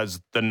emerged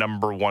as the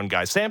number 1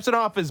 guy.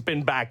 Samsonov has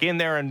been back in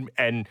there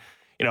and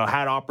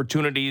had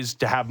opportunities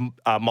to have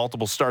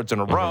multiple starts in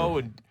a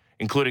row,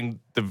 including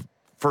the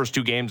first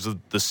 2 games of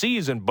the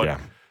season. But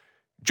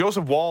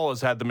Joseph Wall has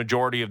had the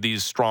majority of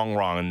these strong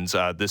runs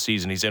this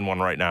season. He's in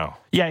one right now.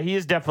 Yeah, he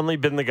has definitely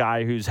been the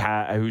guy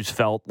who's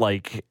felt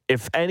like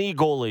if any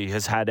goalie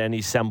has had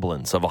any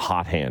semblance of a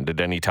hot hand at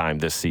any time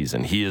this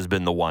season, he has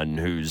been the one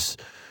who's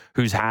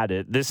had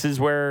it. This is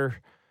where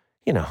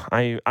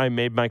I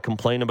made my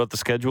complaint about the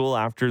schedule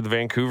after the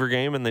Vancouver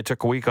game and they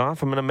took a week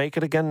off. I'm going to make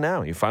it again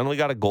now. You finally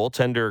got a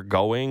goaltender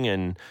going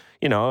and,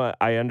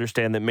 I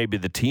understand that maybe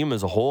the team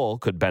as a whole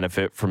could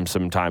benefit from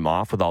some time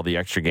off with all the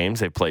extra games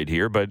they played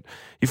here, but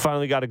you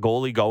finally got a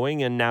goalie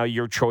going and now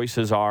your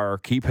choices are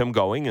keep him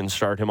going and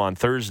start him on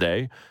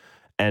Thursday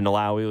and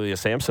allow Ilya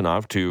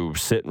Samsonov to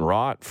sit and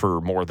rot for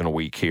more than a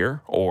week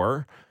here,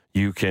 or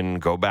you can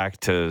go back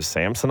to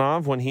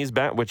Samsonov when he's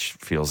back, which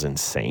feels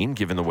insane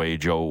given the way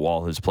Joe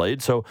Wall has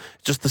played. So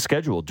just the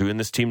schedule, doing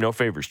this team no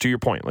favors. To your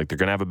point, like they're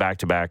going to have a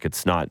back-to-back.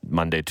 It's not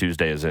Monday,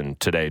 Tuesday as in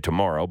today,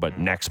 tomorrow, but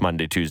next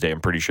Monday, Tuesday,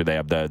 I'm pretty sure they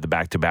have the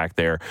back-to-back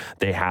there.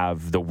 They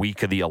have the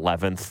week of the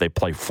 11th. They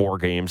play 4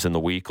 games in the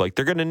week. Like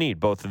they're going to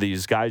need both of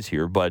these guys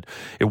here, but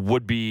it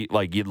would be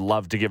like you'd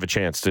love to give a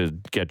chance to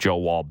get Joe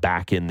Wall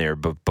back in there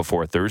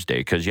before Thursday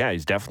because,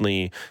 he's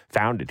definitely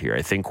found it here.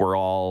 I think we're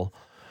all,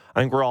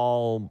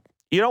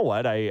 you know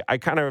what? I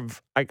kind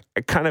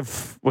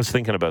of was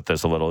thinking about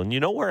this a little, and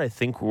you know where I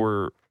think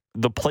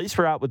the place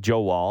we're at with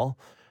Joe Wall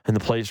and the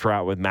place we're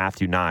at with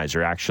Matthew Knies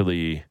are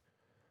actually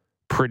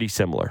pretty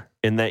similar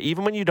in that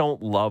even when you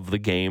don't love the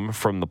game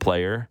from the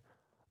player,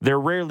 they're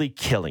rarely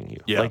killing you.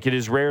 Yeah. Like it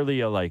is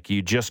rarely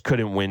you just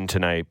couldn't win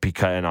tonight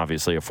because, and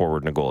obviously a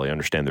forward and a goalie, I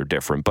understand they're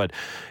different, but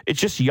it's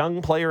just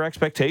young player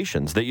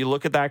expectations that you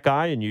look at that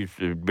guy and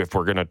if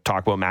we're going to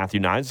talk about Matthew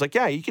Knies,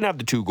 he can have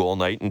the 2-goal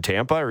night in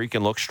Tampa or he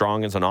can look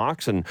strong as an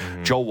ox and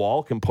Joe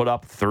Wall can put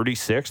up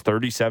 36,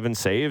 37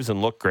 saves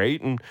and look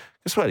great. And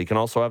guess what? He can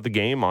also have the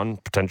game on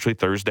potentially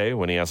Thursday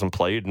when he hasn't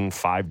played in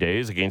 5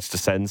 days against a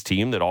Sens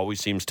team that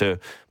always seems to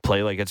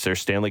play like it's their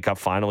Stanley Cup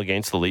final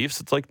against the Leafs.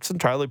 It's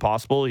entirely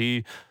possible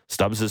he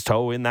stubs his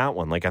toe in that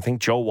one. I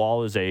think Joe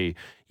Wall is a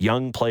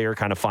young player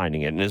kind of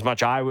finding it. And as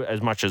much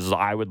as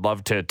I would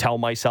love to tell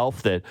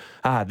myself that,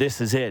 this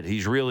is it,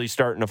 he's really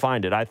starting to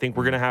find it, I think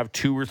we're going to have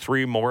 2 or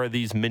 3 more of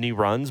these mini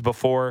runs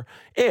before,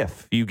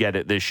 if you get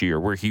it this year,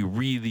 where he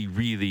really,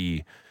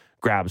 really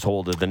grabs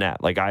hold of the net.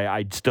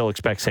 I still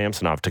expect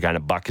Samsonov to kind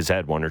of buck his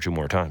head 1 or 2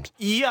 more times.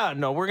 Yeah,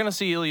 no, we're going to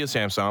see Ilya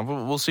Samsonov.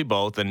 We'll see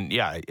both. And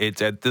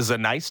this is a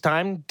nice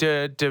time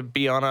to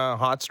be on a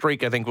hot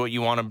streak. I think what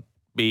you want to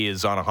be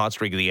is on a hot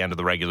streak at the end of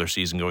the regular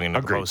season going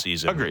into the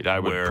postseason. Agreed. I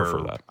would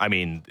prefer that. I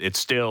mean,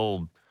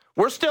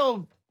 we're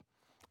still,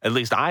 at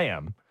least I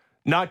am,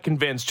 not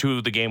convinced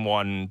who the game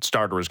 1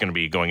 starter is going to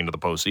be going into the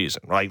postseason.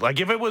 Right?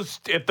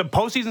 If the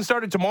postseason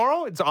started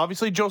tomorrow, it's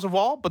obviously Joseph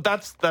Wall, but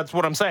that's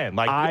what I'm saying.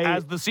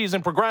 As the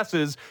season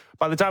progresses,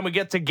 by the time we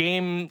get to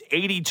game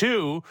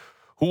 82,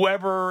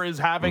 whoever is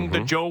having the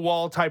Joe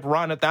Wall type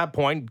run at that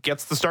point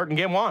gets the start in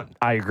game 1.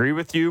 I agree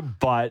with you,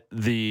 but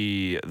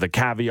the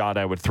caveat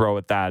I would throw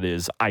at that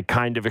is I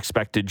kind of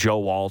expected Joe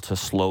Wall to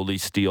slowly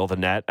steal the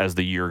net as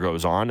the year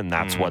goes on, and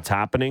that's what's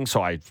happening.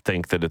 So I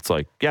think that it's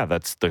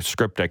that's the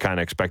script I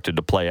kind of expected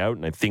to play out,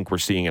 and I think we're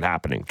seeing it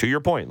happening. To your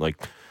point,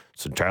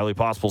 it's entirely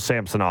possible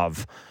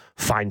Samsonov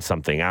finds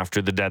something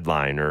after the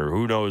deadline, or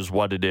who knows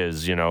what it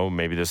is,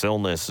 maybe this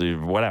illness,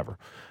 whatever.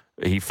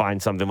 He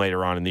finds something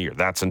later on in the year.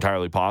 That's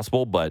entirely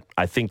possible, but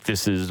I think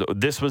this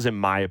was, in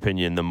my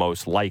opinion, the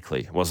most likely.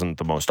 It wasn't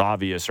the most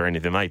obvious or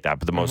anything like that,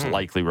 but the most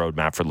likely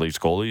roadmap for the Leafs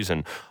goalies.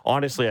 And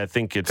honestly, I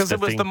think it's because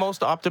it was the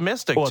most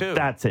optimistic, too.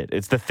 That's it.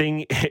 It's the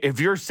thing. If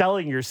you're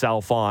selling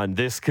yourself on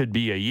this could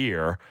be a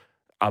year,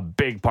 a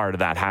big part of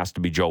that has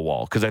to be Joe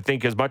Wall. Because I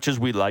think as much as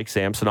we like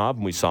Samsonov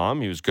and we saw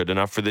him, he was good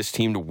enough for this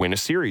team to win a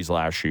series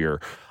last year.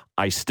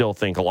 I still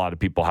think a lot of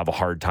people have a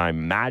hard time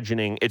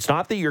imagining. It's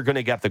not that you're going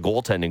to get the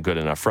goaltending good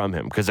enough from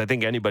him, because I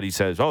think anybody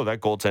says, oh, that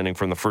goaltending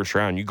from the first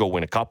round, you go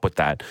win a cup with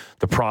that.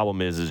 The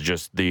problem is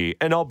just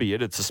and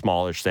albeit it's a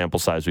smallish sample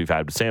size we've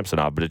had with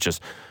Samsonov, but it's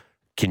just,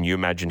 can you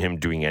imagine him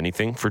doing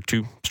anything for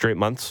 2 straight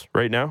months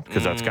right now?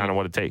 Because that's kind of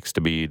what it takes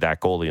to be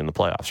that goalie in the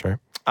playoffs, right?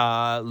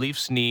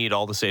 Leafs need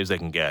all the saves they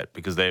can get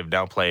because they've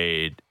now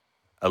played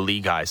a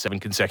league high 7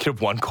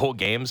 consecutive 1-goal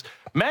games.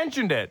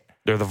 Mentioned it.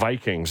 They're the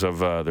Vikings of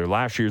they're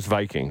last year's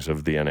Vikings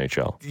of the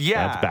NHL.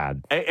 Yeah, that's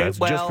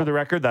bad. Just for the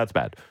record, that's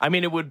bad. I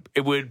mean, it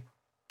would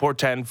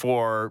portend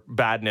for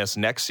badness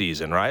next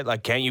season, right?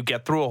 Like, can't you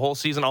get through a whole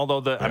season?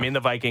 Although the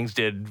Vikings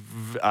did.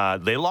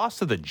 They lost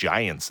to the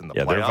Giants in the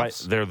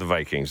playoffs. They're the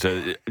Vikings.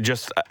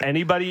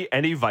 Any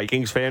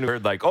Vikings fan who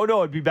heard like, oh no,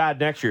 it'd be bad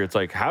next year. It's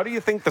like, how do you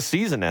think the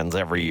season ends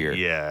every year?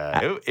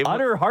 Yeah,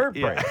 utter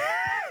heartbreak.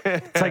 Yeah.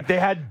 It's like they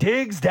had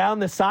digs down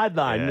the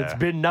sideline, and it's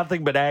been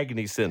nothing but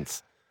agony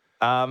since.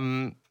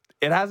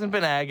 It hasn't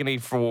been agony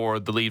for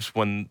the Leafs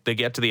when they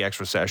get to the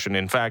extra session.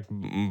 In fact,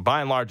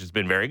 by and large, it's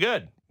been very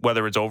good,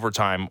 whether it's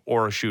overtime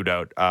or a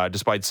shootout,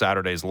 despite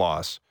Saturday's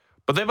loss.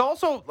 But they've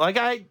also, like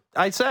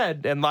I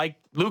said, and like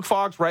Luke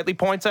Fox rightly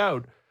points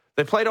out,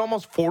 they played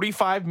almost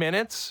 45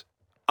 minutes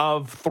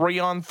of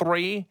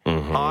 3-on-3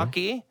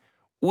 hockey,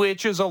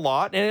 which is a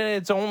lot. And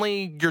it's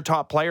only your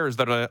top players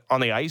that are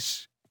on the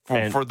ice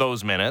for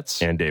those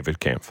minutes. And David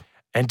Kampf.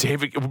 And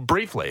David,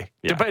 briefly,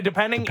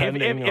 depending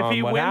if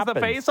he wins the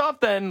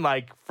faceoff, then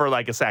for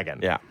a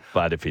second. Yeah,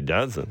 but if he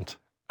doesn't.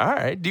 All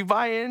right. Do you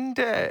buy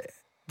into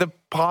the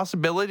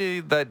possibility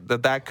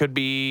that could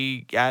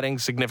be adding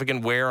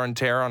significant wear and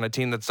tear on a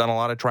team that's done a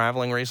lot of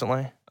traveling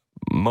recently?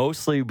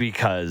 Mostly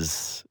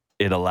because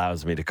it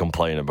allows me to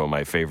complain about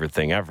my favorite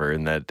thing ever,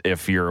 and that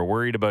if you're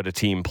worried about a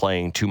team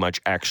playing too much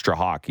extra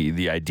hockey,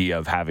 the idea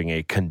of having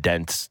a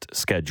condensed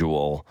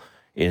schedule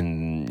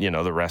in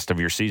the rest of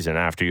your season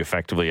after you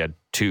effectively had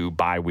 2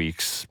 bye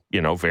weeks,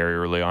 very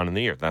early on in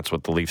the year. That's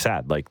what the Leafs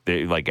had. Like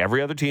every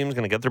other team is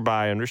going to get their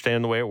bye. I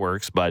understand the way it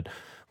works, but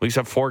Leafs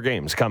have 4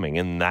 games coming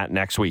in that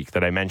next week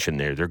that I mentioned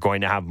there. They're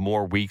going to have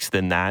more weeks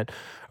than that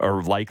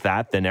or like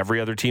that than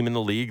every other team in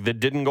the league that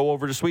didn't go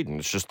over to Sweden.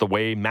 It's just the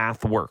way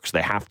math works.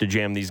 They have to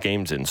jam these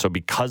games in. So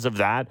because of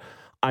that,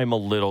 I'm a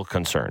little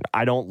concerned.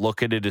 I don't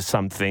look at it as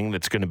something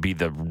that's going to be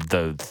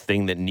the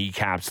thing that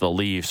kneecaps the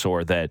Leafs,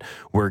 or that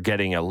we're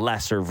getting a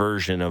lesser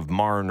version of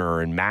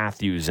Marner and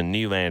Matthews and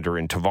Nylander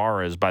and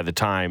Tavares by the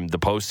time the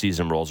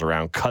postseason rolls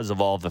around because of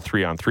all the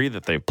 3-on-3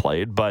 that they've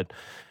played. But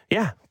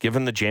yeah,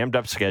 given the jammed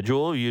up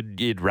schedule,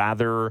 you'd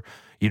rather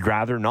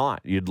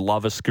not. You'd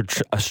love a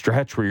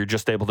stretch where you're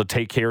just able to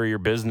take care of your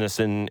business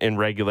in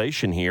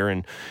regulation here.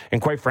 And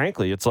quite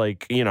frankly, it's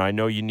like, I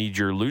know you need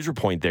your loser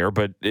point there,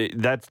 but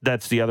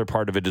that's the other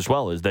part of it as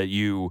well, is that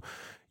you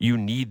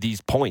need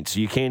these points.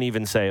 You can't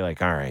even say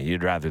like, all right,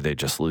 you'd rather they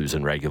just lose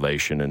in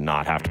regulation and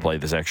not have to play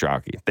this extra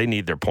hockey. They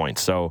need their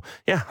points. So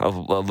yeah, a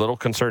little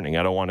concerning.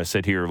 I don't want to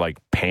sit here like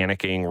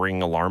panicking,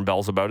 ringing alarm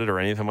bells about it or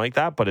anything like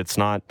that, but it's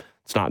not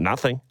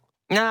nothing.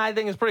 Nah, I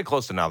think it's pretty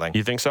close to nothing.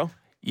 You think so?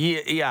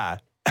 Yeah.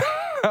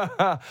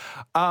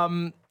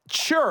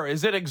 Sure.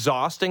 Is it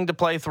exhausting to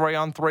play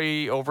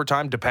 3-on-3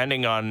 overtime,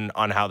 depending on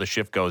how the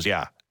shift goes?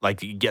 Yeah, like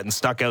getting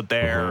stuck out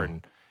there,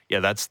 and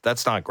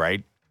that's not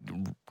great.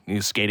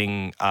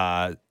 Skating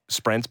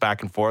sprints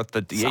back and forth.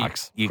 That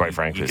sucks. Quite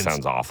frankly, it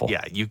sounds awful.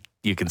 Yeah,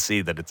 you can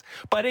see that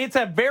but it's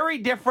a very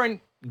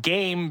different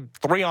game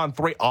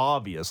 3-on-3.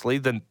 Obviously,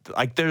 than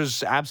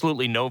there's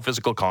absolutely no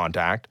physical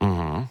contact.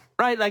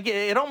 Right? Like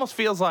it almost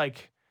feels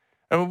like.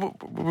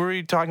 Were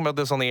we talking about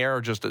this on the air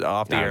or just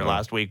off the air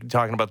last week?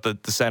 Talking about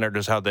the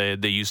Senators, how they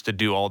used to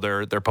do all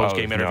their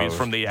post-game interviews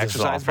from the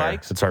exercise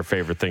bikes? It's our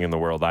favorite thing in the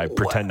world. I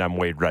pretend I'm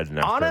Wade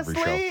Redknapp for every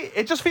show. Honestly,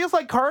 it just feels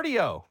like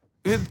cardio.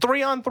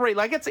 3-on-3.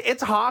 Like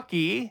it's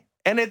hockey,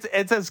 and it's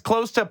as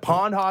close to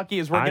pond hockey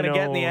as we're going to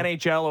get in the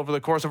NHL over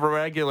the course of a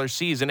regular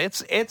season.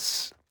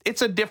 It's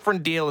a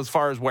different deal as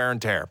far as wear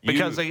and tear.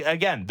 Because,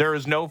 again, there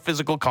is no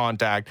physical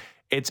contact.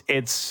 It's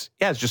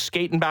just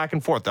skating back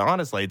and forth.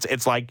 Honestly,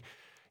 it's like...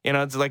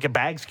 it's like a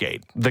bag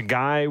skate. The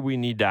guy we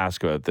need to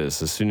ask about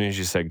this, as soon as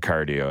you said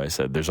cardio, I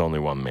said, there's only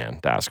one man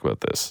to ask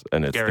about this.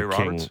 And it's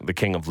the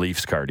king of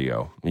Leafs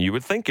cardio. You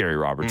would think Gary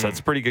Roberts. That's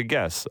a pretty good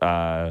guess.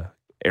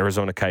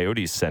 Arizona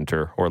Coyotes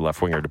center or left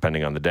winger,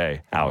 depending on the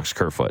day, Alex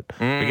Kerfoot.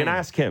 We can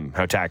ask him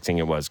how taxing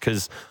it was,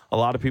 because a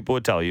lot of people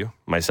would tell you,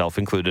 myself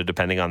included,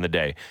 depending on the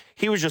day,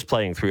 he was just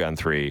playing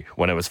 3-on-3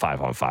 when it was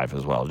 5-on-5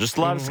 as well. Just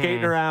a lot of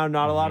skating around,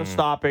 not a lot of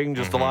stopping,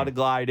 just a lot of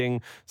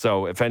gliding.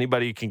 So if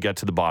anybody can get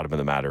to the bottom of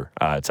the matter,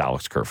 it's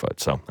Alex Kerfoot.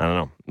 So I don't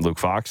know. Luke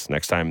Fox,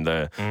 next time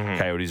the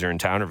Coyotes are in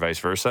town or vice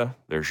versa,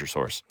 there's your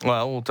source.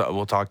 Well,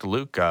 we'll talk to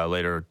Luke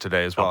later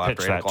today as well. I'll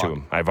pitch that to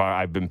him.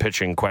 I've been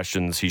pitching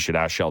questions he should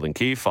ask Sheldon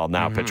Keefe. I'll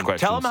now pitch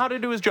questions. Tell him how to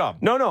do his job.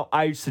 No,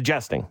 I'm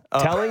suggesting.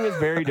 Telling is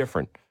very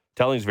different.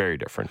 Telling's very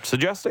different.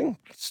 Suggesting,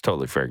 it's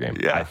totally fair game.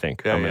 I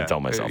think. I'm going to tell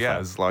myself that.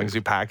 As long as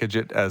you package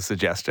it as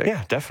suggesting.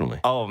 Yeah, definitely.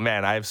 Oh,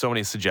 man, I have so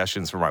many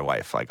suggestions for my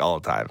wife, like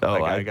all the time.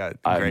 Oh, I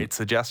got great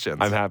suggestions.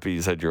 I'm happy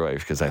you said your wife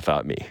because I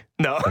thought me.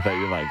 No. I thought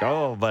you're like,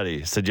 oh,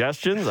 buddy,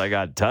 suggestions? I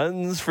got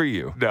tons for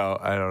you. No,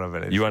 I don't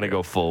have any. You want to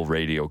go full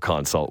radio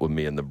consult with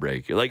me in the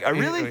break. You're like, I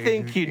really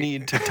think you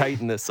need to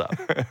tighten this up.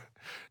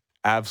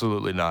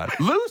 Absolutely not.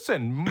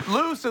 Loosen.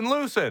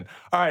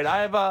 All right,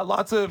 I have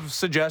lots of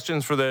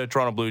suggestions for the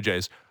Toronto Blue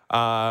Jays.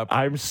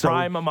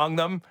 Prime among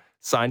them,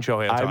 sign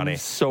Shohei Ohtani. I'm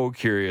so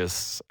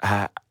curious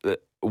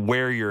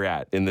where you're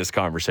at in this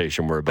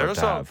conversation we're about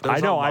to have.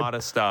 There's a lot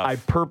of stuff. I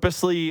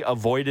purposely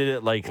avoided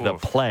it like the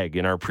plague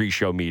in our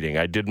pre-show meeting.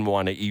 I didn't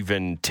want to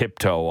even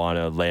tiptoe on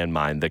a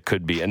landmine that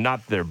could be, and not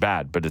that they're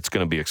bad, but it's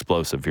going to be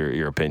explosive,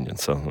 your opinion.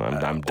 So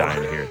I'm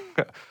dying to hear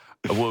it.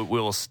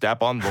 We'll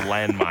step on the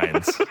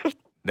landmines.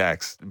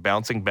 Next,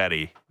 Bouncing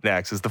Betty.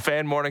 Next, as the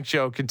Fan Morning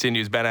Show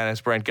continues. Ben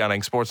Ennis, Brent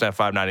Gunning, Sportsnet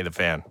 590 The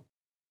Fan.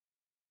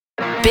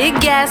 Big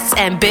guests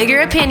and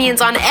bigger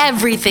opinions on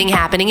everything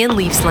happening in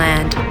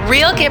Leafsland.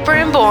 Real Kipper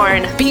and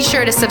Bourne. Be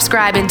sure to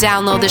subscribe and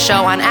download the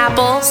show on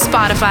Apple,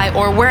 Spotify,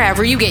 or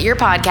wherever you get your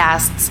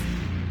podcasts.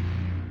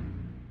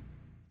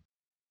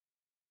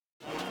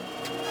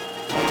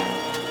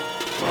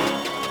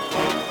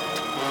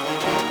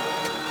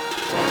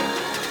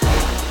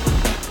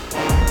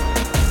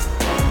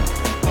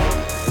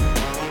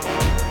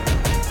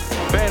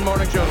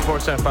 Show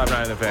Sportsnet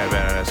 590 The Fan.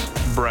 Ben Ennis,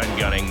 Brent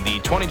Gunning. The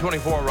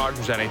 2024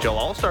 Rogers NHL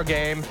All-Star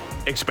Game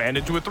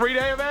expanded to a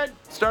 3-day event.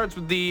 Starts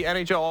with the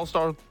NHL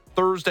All-Star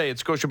Thursday at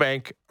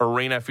Scotiabank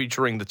Arena,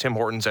 featuring the Tim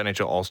Hortons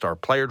NHL All-Star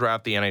Player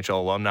Draft, the NHL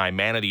Alumni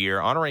Man of the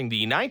Year, honoring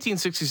the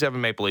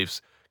 1967 Maple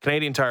Leafs,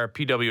 Canadian Tire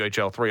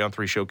PWHL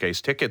 3-on-3 Showcase.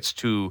 Tickets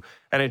to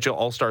NHL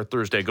All-Star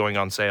Thursday going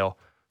on sale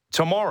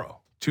tomorrow,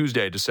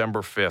 Tuesday,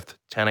 December 5th,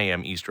 10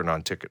 a.m. Eastern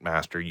on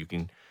Ticketmaster. You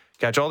can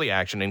catch all the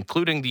action,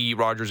 including the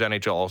Rogers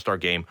NHL All-Star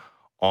Game,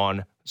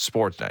 on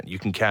Sportsnet. You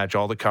can catch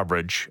all the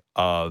coverage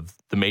of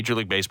the Major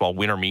League Baseball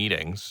winter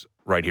meetings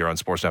right here on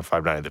Sportsnet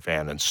 590 The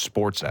Fan. And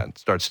Sportsnet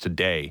starts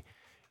today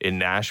in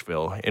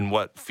Nashville in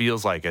what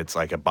feels like it's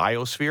like a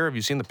biosphere. Have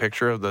you seen the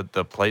picture of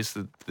the place?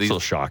 This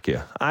will shock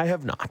you. I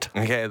have not.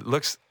 Okay,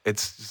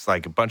 it's just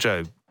like a bunch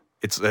of,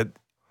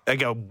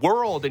 like a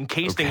world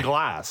encased in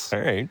glass. All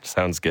right,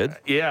 sounds good.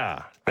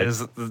 Yeah.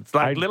 It's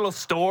like little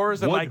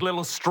stores and like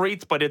little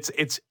streets, but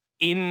it's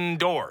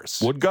indoors.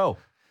 Would go.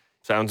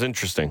 Sounds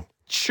interesting.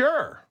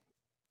 Sure.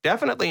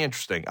 Definitely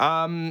interesting.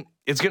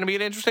 It's going to be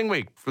an interesting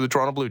week for the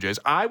Toronto Blue Jays.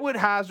 I would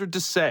hazard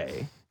to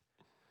say,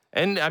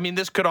 and I mean,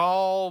 this could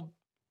all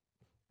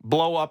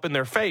blow up in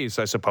their face,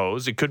 I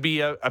suppose. It could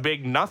be a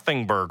big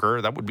nothing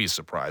burger. That would be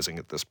surprising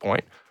at this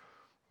point.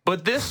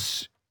 But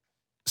this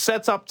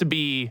sets up to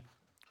be,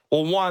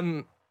 well,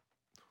 one,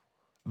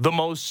 the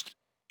most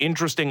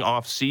interesting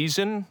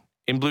offseason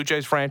in Blue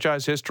Jays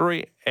franchise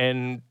history,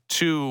 and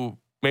two,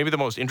 maybe the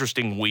most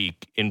interesting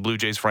week in Blue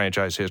Jays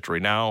franchise history.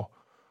 Now,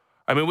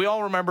 I mean, we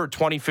all remember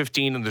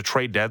 2015 and the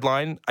trade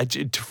deadline.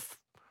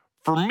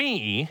 For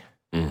me,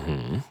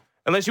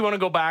 unless you want to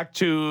go back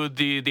to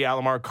the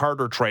Alomar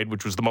Carter trade,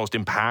 which was the most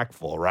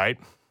impactful, right?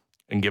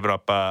 And give it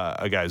up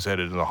a guy's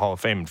headed in the Hall of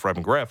Fame in Fred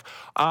McGriff.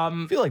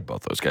 I feel like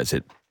both those guys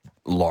hit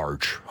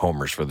large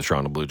homers for the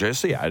Toronto Blue Jays.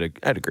 So, yeah,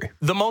 I'd agree.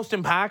 The most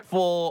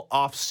impactful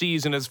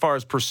offseason as far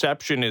as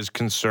perception is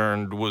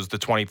concerned was the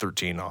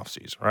 2013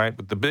 offseason, right?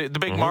 With the big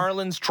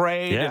Marlins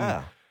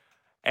trade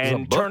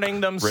and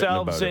turning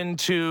themselves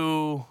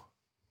into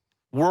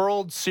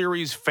World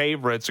Series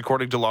favorites,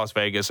 according to Las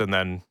Vegas, and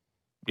then,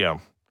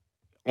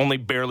 only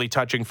barely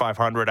touching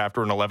 500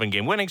 after an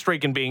 11-game winning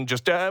streak and being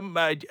just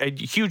a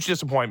huge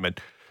disappointment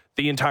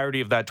the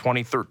entirety of that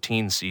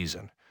 2013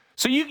 season.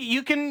 So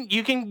you can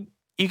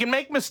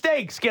make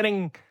mistakes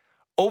getting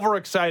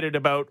overexcited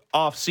about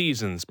off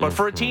seasons, but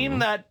for a team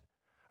that,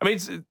 I mean,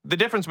 it's the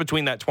difference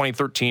between that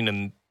 2013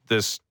 and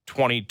this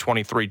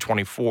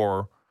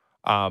 2023-24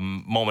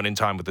 moment in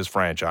time with this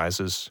franchise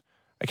is,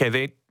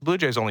 okay, Blue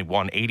Jays only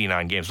won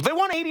 89 games. But they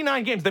won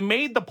 89 games. They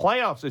made the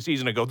playoffs a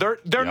season ago.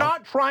 They're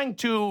not trying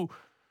to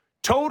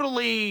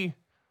totally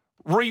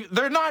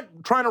they're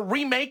not trying to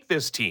remake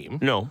this team.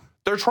 No.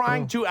 They're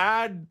trying to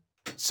add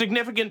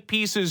significant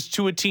pieces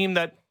to a team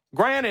that,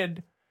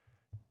 granted,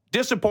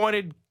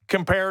 disappointed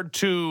compared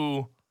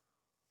to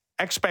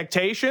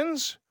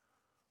expectations,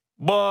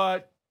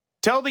 but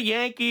tell the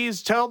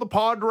Yankees, tell the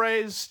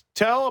Padres,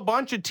 tell a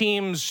bunch of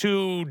teams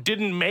who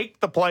didn't make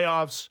the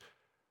playoffs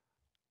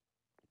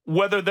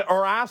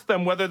or ask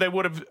them whether they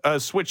would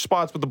have switched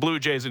spots with the Blue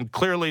Jays, and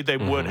clearly they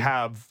would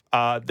have.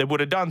 They would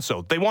have done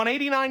so. They won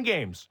 89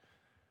 games.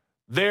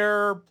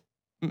 They're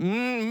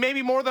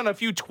maybe more than a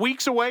few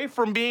tweaks away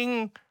from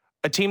being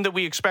a team that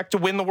we expect to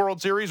win the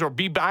World Series or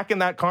be back in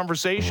that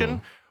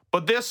conversation.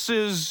 But this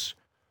is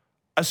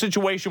a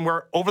situation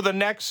where over the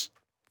next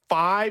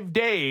 5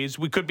 days,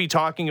 we could be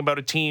talking about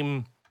a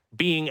team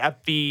being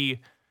at the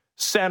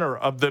center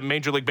of the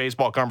Major League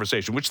Baseball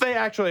conversation, which they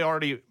actually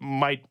already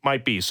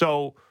might be.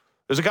 So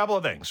there's a couple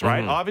of things,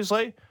 right?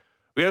 Obviously,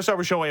 we got to start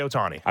with Shohei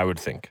Ohtani. I would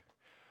think.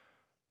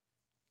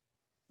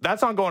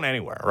 that's not going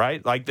anywhere,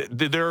 right? Like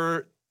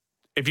they're,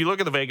 if you look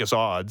at the Vegas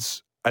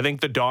odds, I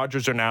think the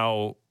Dodgers are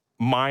now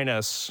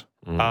minus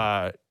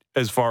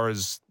as far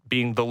as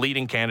being the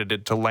leading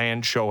candidate to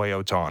land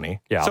Shohei Ohtani.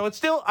 Yeah. So it's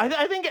still,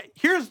 I think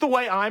here's the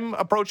way I'm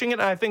approaching it.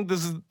 And I think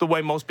this is the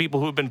way most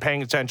people who've been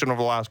paying attention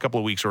over the last couple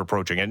of weeks are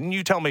approaching it. And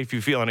you tell me if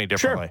you feel any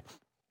differently.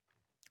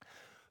 Sure.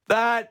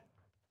 That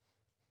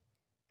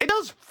it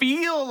does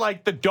feel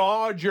like the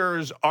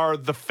Dodgers are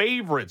the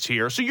favorites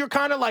here. So you're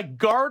kind of like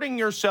guarding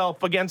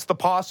yourself against the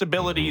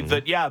possibility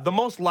that, the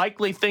most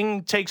likely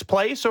thing takes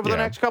place over the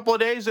next couple of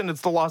days, and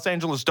it's the Los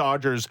Angeles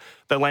Dodgers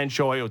that land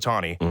Shohei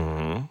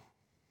Ohtani.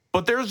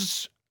 But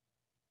there's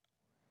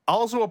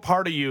also a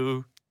part of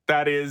you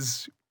that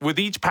is, with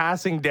each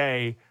passing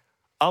day,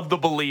 of the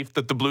belief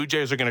that the Blue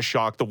Jays are going to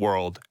shock the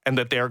world and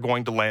that they are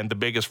going to land the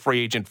biggest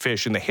free agent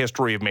fish in the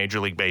history of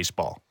Major League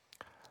Baseball.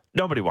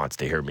 Nobody wants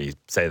to hear me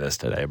say this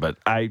today, but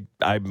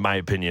my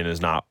opinion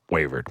is not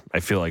wavered. I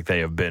feel like they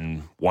have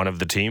been one of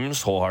the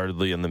teams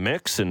wholeheartedly in the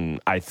mix, and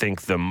I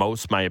think the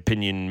most my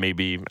opinion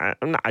maybe,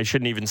 I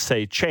shouldn't even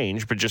say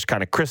changed, but just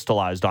kind of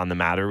crystallized on the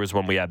matter was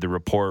when we had the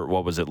report,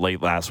 what was it,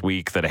 late last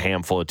week, that a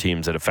handful of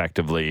teams had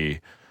effectively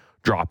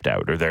dropped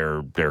out, or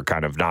they're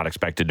kind of not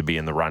expected to be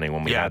in the running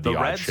when we had the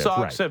Red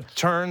Sox have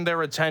turned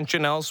their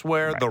attention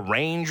elsewhere. The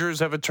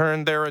Rangers have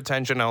turned their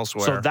attention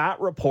elsewhere. So that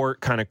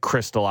report kind of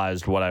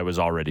crystallized what I was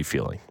already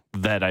feeling,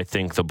 that I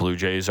think the Blue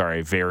Jays are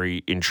a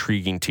very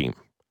intriguing team.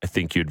 I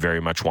think you'd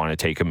very much want to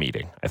take a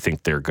meeting. I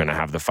think they're going to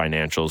have the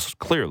financials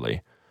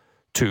clearly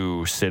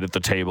to sit at the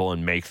table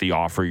and make the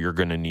offer you're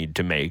going to need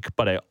to make.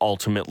 But I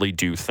ultimately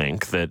do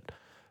think that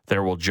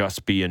there will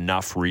just be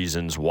enough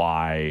reasons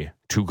why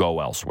to go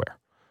elsewhere.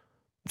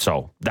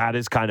 So that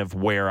is kind of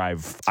where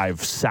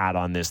I've sat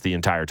on this the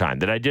entire time.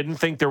 That I didn't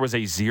think there was a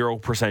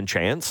 0%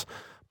 chance,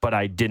 but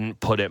I didn't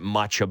put it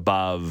much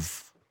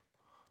above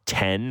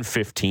 10,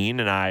 15,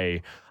 and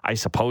I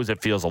suppose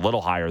it feels a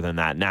little higher than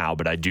that now,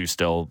 but I do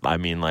still, I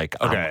mean, like,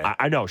 okay.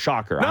 I know,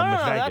 shocker. No, I'm with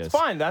Vegas.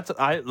 that's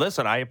fine.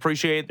 Listen, I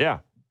appreciate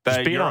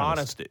that you're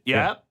honest.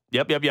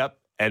 Yep.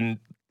 And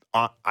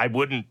I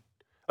wouldn't,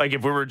 like,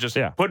 if we were just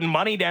putting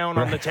money down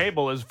on the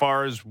table as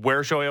far as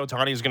where Shohei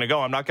Ohtani is going to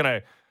go, I'm not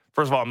going to,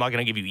 first of all, I'm not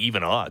going to give you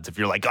even odds. If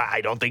you're like, I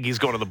don't think he's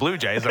going to the Blue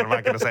Jays, then I'm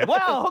not going to say,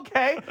 well,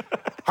 okay,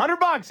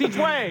 $100 each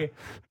way.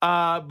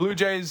 Blue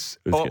Jays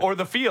or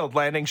the field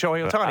landing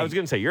Shohei Ohtani. I was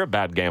going to say, you're a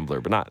bad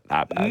gambler, but not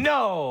that bad.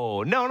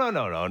 No.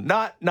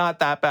 Not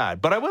that bad.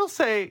 But I will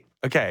say,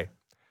 okay,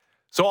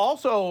 so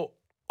also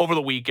over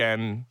the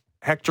weekend,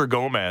 Hector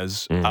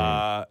Gomez,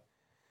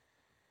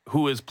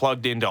 who is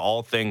plugged into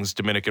all things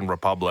Dominican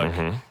Republic,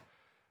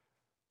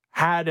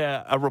 had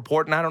a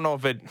report, and I don't know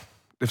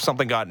if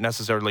something got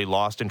necessarily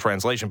lost in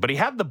translation, but he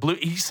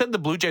said the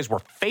Blue Jays were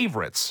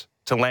favorites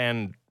to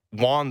land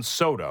Juan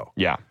Soto.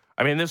 Yeah.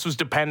 I mean, this was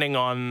depending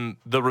on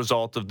the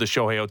result of the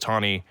Shohei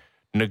Ohtani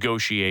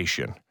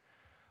negotiation.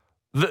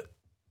 The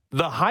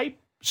hype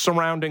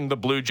surrounding the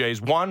Blue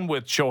Jays, one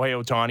with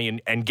Shohei Ohtani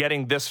and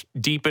getting this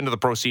deep into the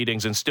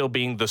proceedings and still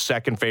being the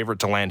second favorite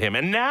to land him.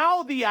 And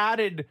now the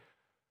added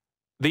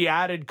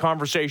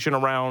conversation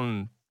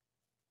around,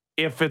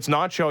 if it's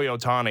not Shohei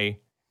Ohtani,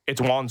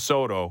 it's Juan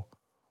Soto.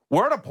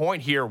 We're at a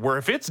point here where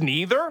if it's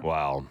neither,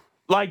 wow,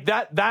 like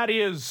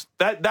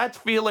that's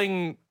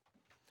feeling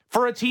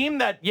for a team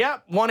that,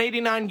 won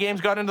 89 games,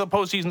 got into the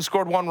postseason,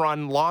 scored one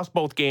run, lost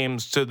both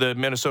games to the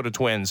Minnesota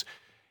Twins.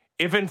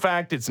 If in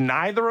fact it's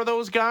neither of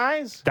those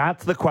guys,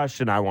 that's the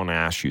question I want to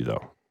ask you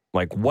though.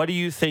 Like, what do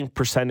you think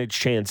percentage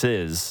chance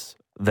is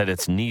that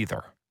it's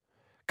neither?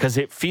 Because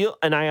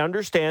and I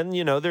understand,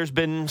 there's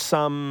been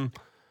some,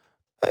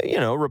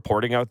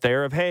 reporting out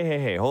there of,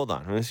 hey, hold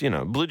on. This,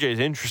 Blue Jays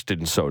interested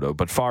in Soto,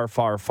 but far,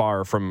 far,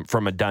 far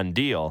from a done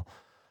deal.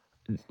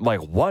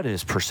 Like, what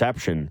is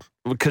perception?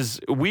 Because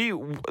we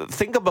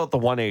think about the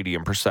 180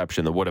 in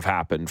perception that would have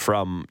happened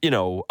from,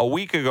 a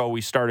week ago,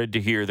 we started to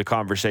hear the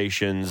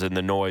conversations and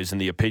the noise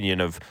and the opinion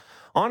of,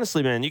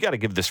 honestly, man, you got to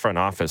give this front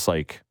office,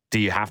 like, do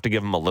you have to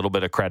give them a little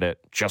bit of credit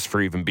just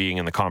for even being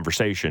in the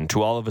conversation,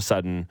 to all of a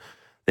sudden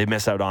they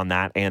miss out on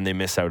that and they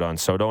miss out on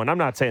Soto. And I'm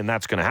not saying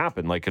that's going to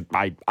happen. Like,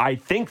 I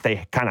think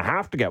they kind of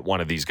have to get one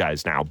of these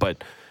guys now.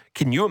 But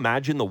can you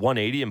imagine the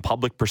 180 in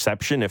public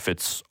perception if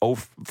it's...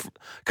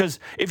 Because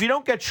if you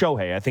don't get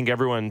Shohei, I think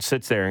everyone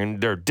sits there and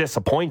they're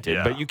disappointed.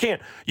 Yeah. But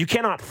you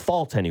cannot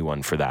fault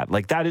anyone for that.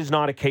 Like, that is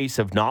not a case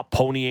of not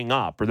ponying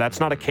up, or that's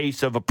not a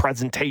case of a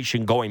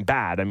presentation going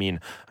bad. I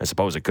mean, I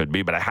suppose it could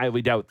be, but I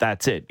highly doubt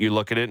that's it. You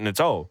look at it and it's,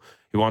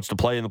 he wants to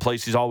play in the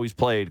place he's always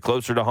played,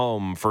 closer to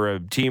home, for a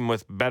team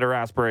with better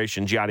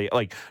aspirations, yada.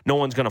 Like, no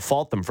one's going to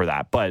fault them for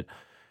that. But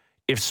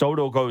if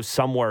Soto goes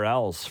somewhere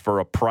else for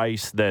a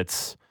price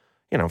that's,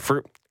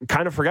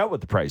 forget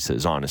what the price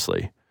is,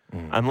 honestly.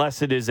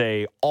 Unless it is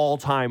a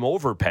all-time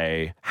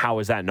overpay, how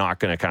is that not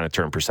going to kind of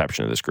turn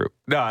perception of this group?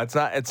 No, it's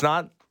not. It's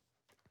not.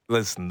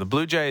 Listen, the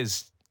Blue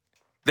Jays,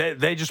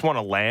 they just want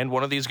to land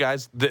one of these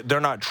guys. They're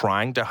not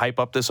trying to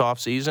hype up this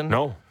offseason.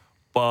 No.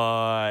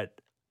 But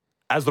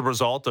as the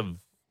result of,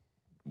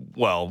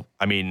 their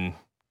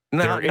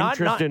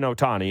interest in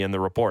Ohtani in the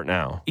report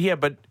now. Yeah,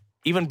 but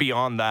even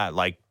beyond that,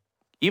 like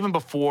even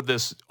before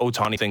this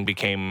Ohtani thing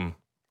became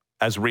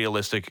as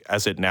realistic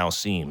as it now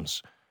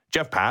seems,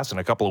 Jeff Passan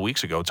a couple of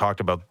weeks ago talked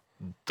about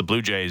the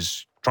Blue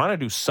Jays trying to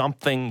do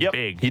something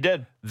big. He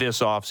did this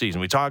offseason.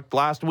 We talked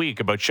last week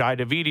about Shai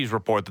Davidi's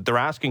report that they're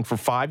asking for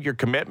 5-year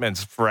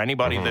commitments for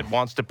anybody that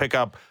wants to pick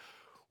up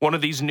one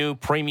of these new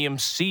premium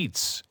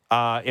seats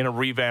in a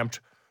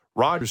revamped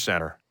Rogers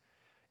Center.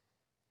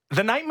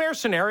 The nightmare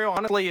scenario,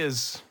 honestly,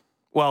 is,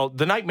 well,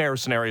 the nightmare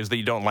scenario is that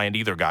you don't land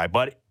either guy,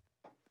 but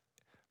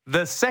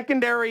the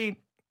secondary,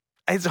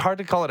 it's hard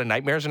to call it a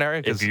nightmare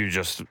scenario. if you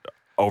just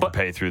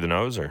overpay through the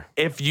nose, or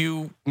if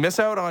you miss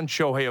out on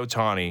Shohei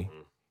Ohtani,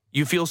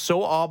 you feel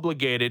so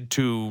obligated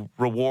to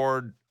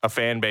reward a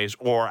fan base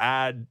or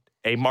add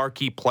a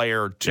marquee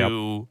player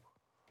to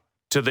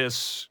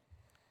this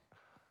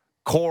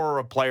core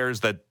of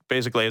players that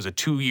basically has a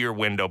 2-year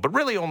window, but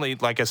really only,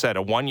 like I said,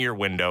 a 1-year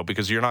window,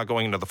 because you're not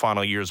going into the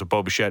final years of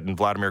Bo Bichette and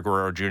Vladimir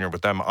Guerrero Jr.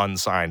 with them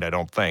unsigned, I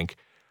don't think,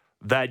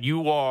 that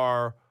you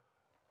are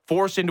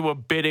forced into a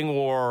bidding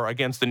war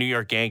against the New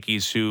York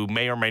Yankees, who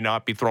may or may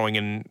not be throwing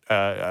in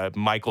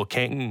Michael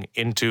King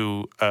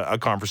into a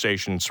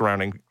conversation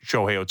surrounding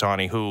Shohei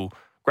Ohtani, who,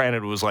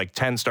 granted, was like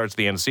 10 starts at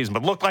the end of the season,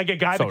 but looked like a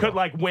guy that could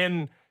like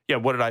win. Yeah,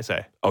 what did I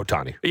say?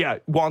 Ohtani. Yeah,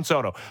 Juan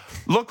Soto.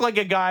 Looked like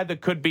a guy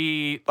that could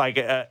be like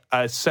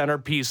a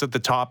centerpiece at the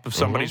top of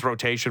somebody's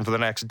rotation for the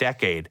next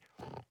decade.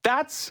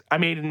 That's, I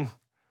mean,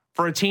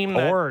 for a team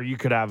that... Or you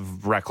could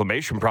have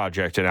reclamation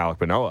project in Alek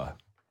Manoah.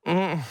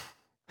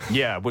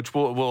 Yeah, which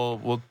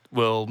we'll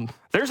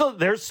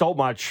There's so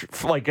much,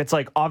 like, it's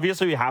like,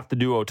 obviously we have to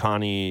do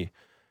Ohtani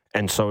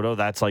and Soto.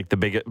 That's like the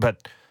biggest,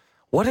 but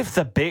what if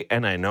the big,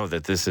 and I know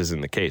that this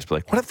isn't the case, but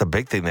like, what if the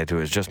big thing they do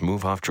is just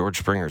move off George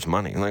Springer's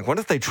money? Like, what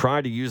if they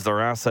try to use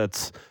their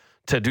assets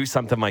to do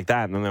something like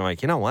that? And then they're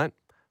like, you know what?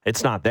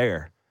 It's not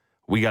there.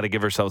 We got to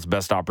give ourselves the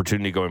best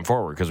opportunity going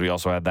forward, because we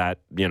also had that,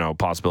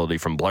 possibility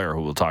from Blair,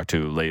 who we'll talk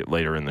to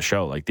later in the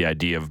show. Like, the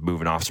idea of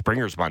moving off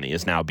Springer's money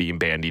is now being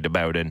bandied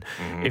about. And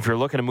if you're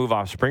looking to move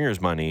off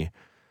Springer's money,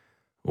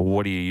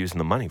 what are you using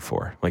the money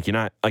for? Like, you're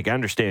not, like, I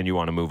understand you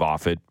want to move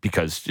off it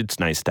because it's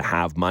nice to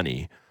have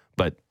money,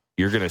 but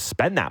you're going to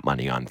spend that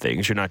money on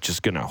things. You're not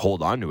just going to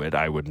hold on to it.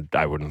 I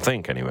wouldn't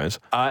think, anyways.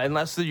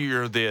 Unless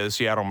you're the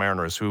Seattle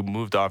Mariners, who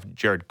moved off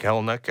Jared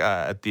Kelenic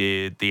at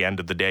the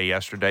end of the day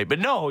yesterday. But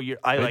no,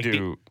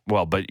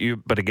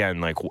 but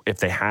again, like, if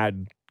they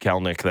had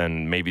Kelenic,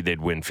 then maybe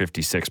they'd win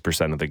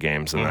 56% of the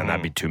games, and then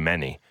that'd be too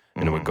many,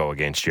 and it would go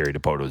against Jerry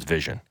DiPoto's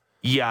vision.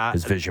 Yeah,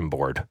 his vision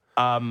board.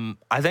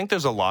 I think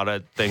there's a lot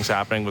of things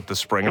happening with the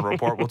Springer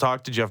report. We'll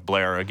talk to Jeff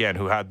Blair again,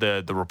 who had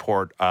the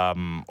report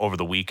over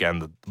the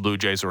weekend. The Blue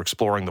Jays are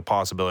exploring the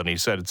possibility. He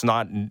said it's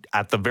not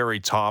at the very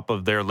top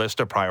of their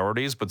list of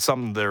priorities, but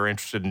something they're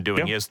interested in doing.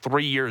 Yeah. He has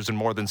 3 years and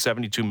more than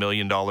 $72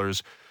 million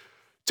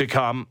to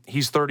come.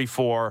 He's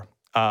 34.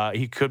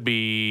 He could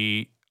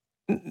be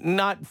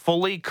not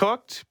fully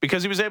cooked,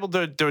 because he was able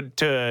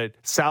to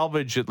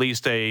salvage at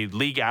least a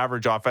league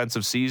average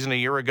offensive season a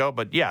year ago.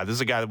 But yeah, this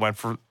is a guy that went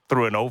through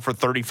an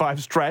 0-for-35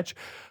 stretch.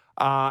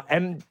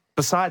 And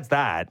besides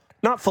that,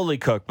 not fully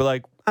cooked, but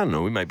like, I don't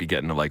know, we might be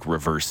getting to like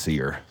reverse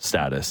seer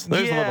status.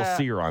 There's a little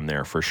seer on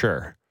there for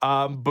sure.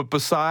 But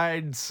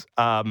besides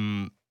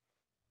the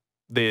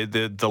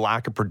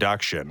lack of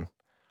production,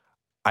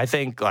 I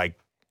think, like,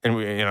 and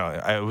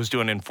I was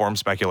doing informed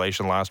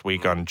speculation last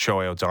week on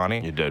Shohei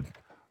Ohtani. You did.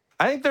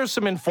 I think there's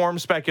some informed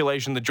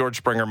speculation that George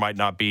Springer might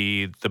not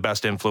be the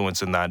best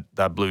influence in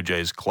that Blue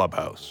Jays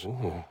clubhouse.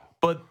 Ooh.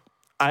 But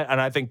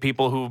I think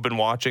people who've been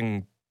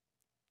watching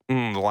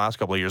the last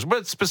couple of years,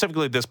 but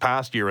specifically this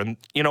past year, and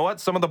you know what?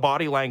 Some of the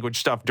body language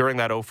stuff during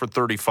that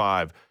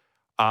 0-for-35,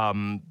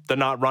 the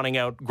not running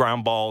out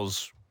ground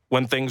balls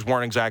when things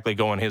weren't exactly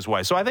going his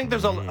way. So I think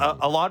there's a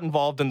lot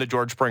involved in the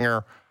George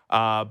Springer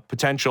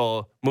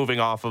potential moving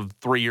off of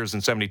 3 years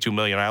and $72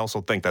 million. I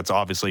also think that's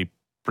obviously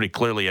pretty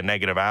clearly a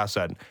negative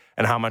asset,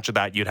 and how much of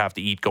that you'd have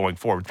to eat going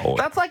forward.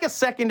 That's like a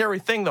secondary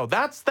thing, though.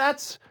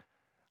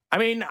 I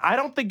mean, I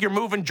don't think you're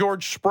moving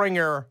George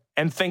Springer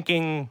and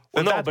thinking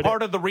that's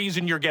part of the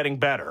reason you're getting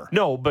better.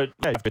 No, but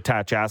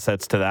attach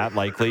assets to that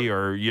likely,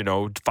 or,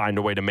 find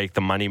a way to make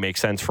the money make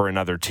sense for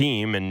another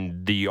team.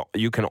 And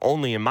you can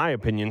only, in my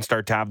opinion,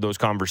 start to have those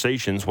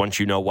conversations once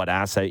you know what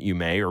asset you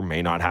may or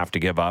may not have to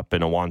give up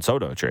in a Juan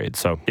Soto trade.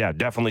 So, yeah,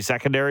 definitely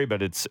secondary,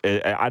 but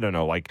I don't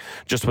know, like,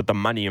 just with the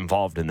money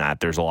involved in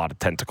that, there's a lot of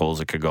tentacles.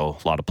 It could go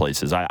a lot of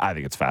places. I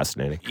think it's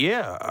fascinating.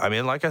 Yeah, I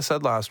mean, like I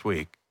said last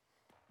week,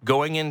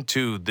 going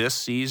into this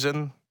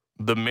season,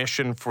 the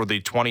mission for the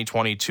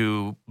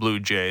 2022 Blue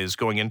Jays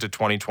going into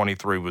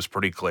 2023 was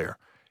pretty clear.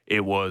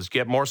 It was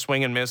get more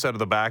swing and miss out of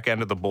the back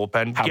end of the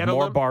bullpen. Have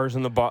more bars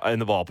in the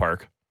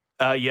ballpark.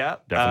 Yeah.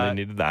 Definitely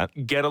needed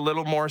that. Get a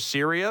little more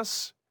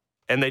serious,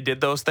 and they did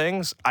those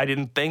things. I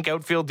didn't think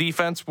outfield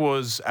defense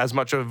was as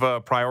much of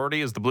a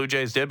priority as the Blue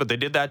Jays did, but they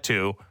did that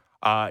too.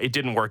 It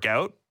didn't work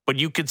out, but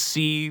you could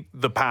see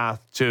the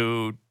path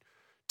to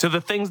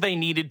the things they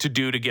needed to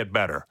do to get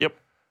better. Yep.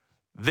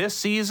 This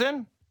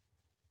season,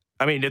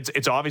 I mean,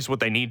 it's obvious what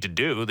they need to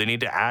do. They need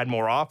to add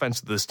more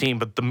offense to this team,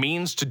 but the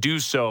means to do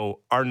so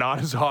are not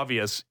as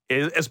obvious,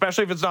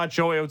 especially if it's not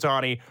Shohei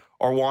Ohtani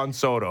or Juan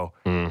Soto.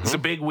 It's a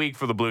big week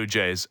for the Blue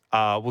Jays.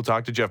 We'll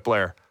talk to Jeff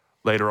Blair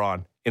later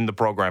on in the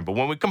program. But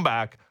when we come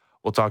back,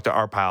 we'll talk to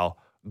our pal,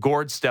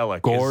 Gord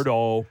Stellick.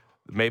 Gordo.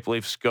 The Maple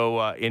Leafs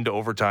go into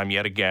overtime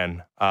yet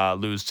again,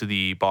 lose to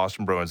the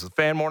Boston Bruins. The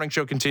Fan Morning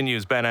Show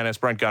continues. Ben Ennis,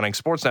 Brent Gunning,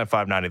 Sportsnet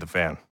 590 The Fan.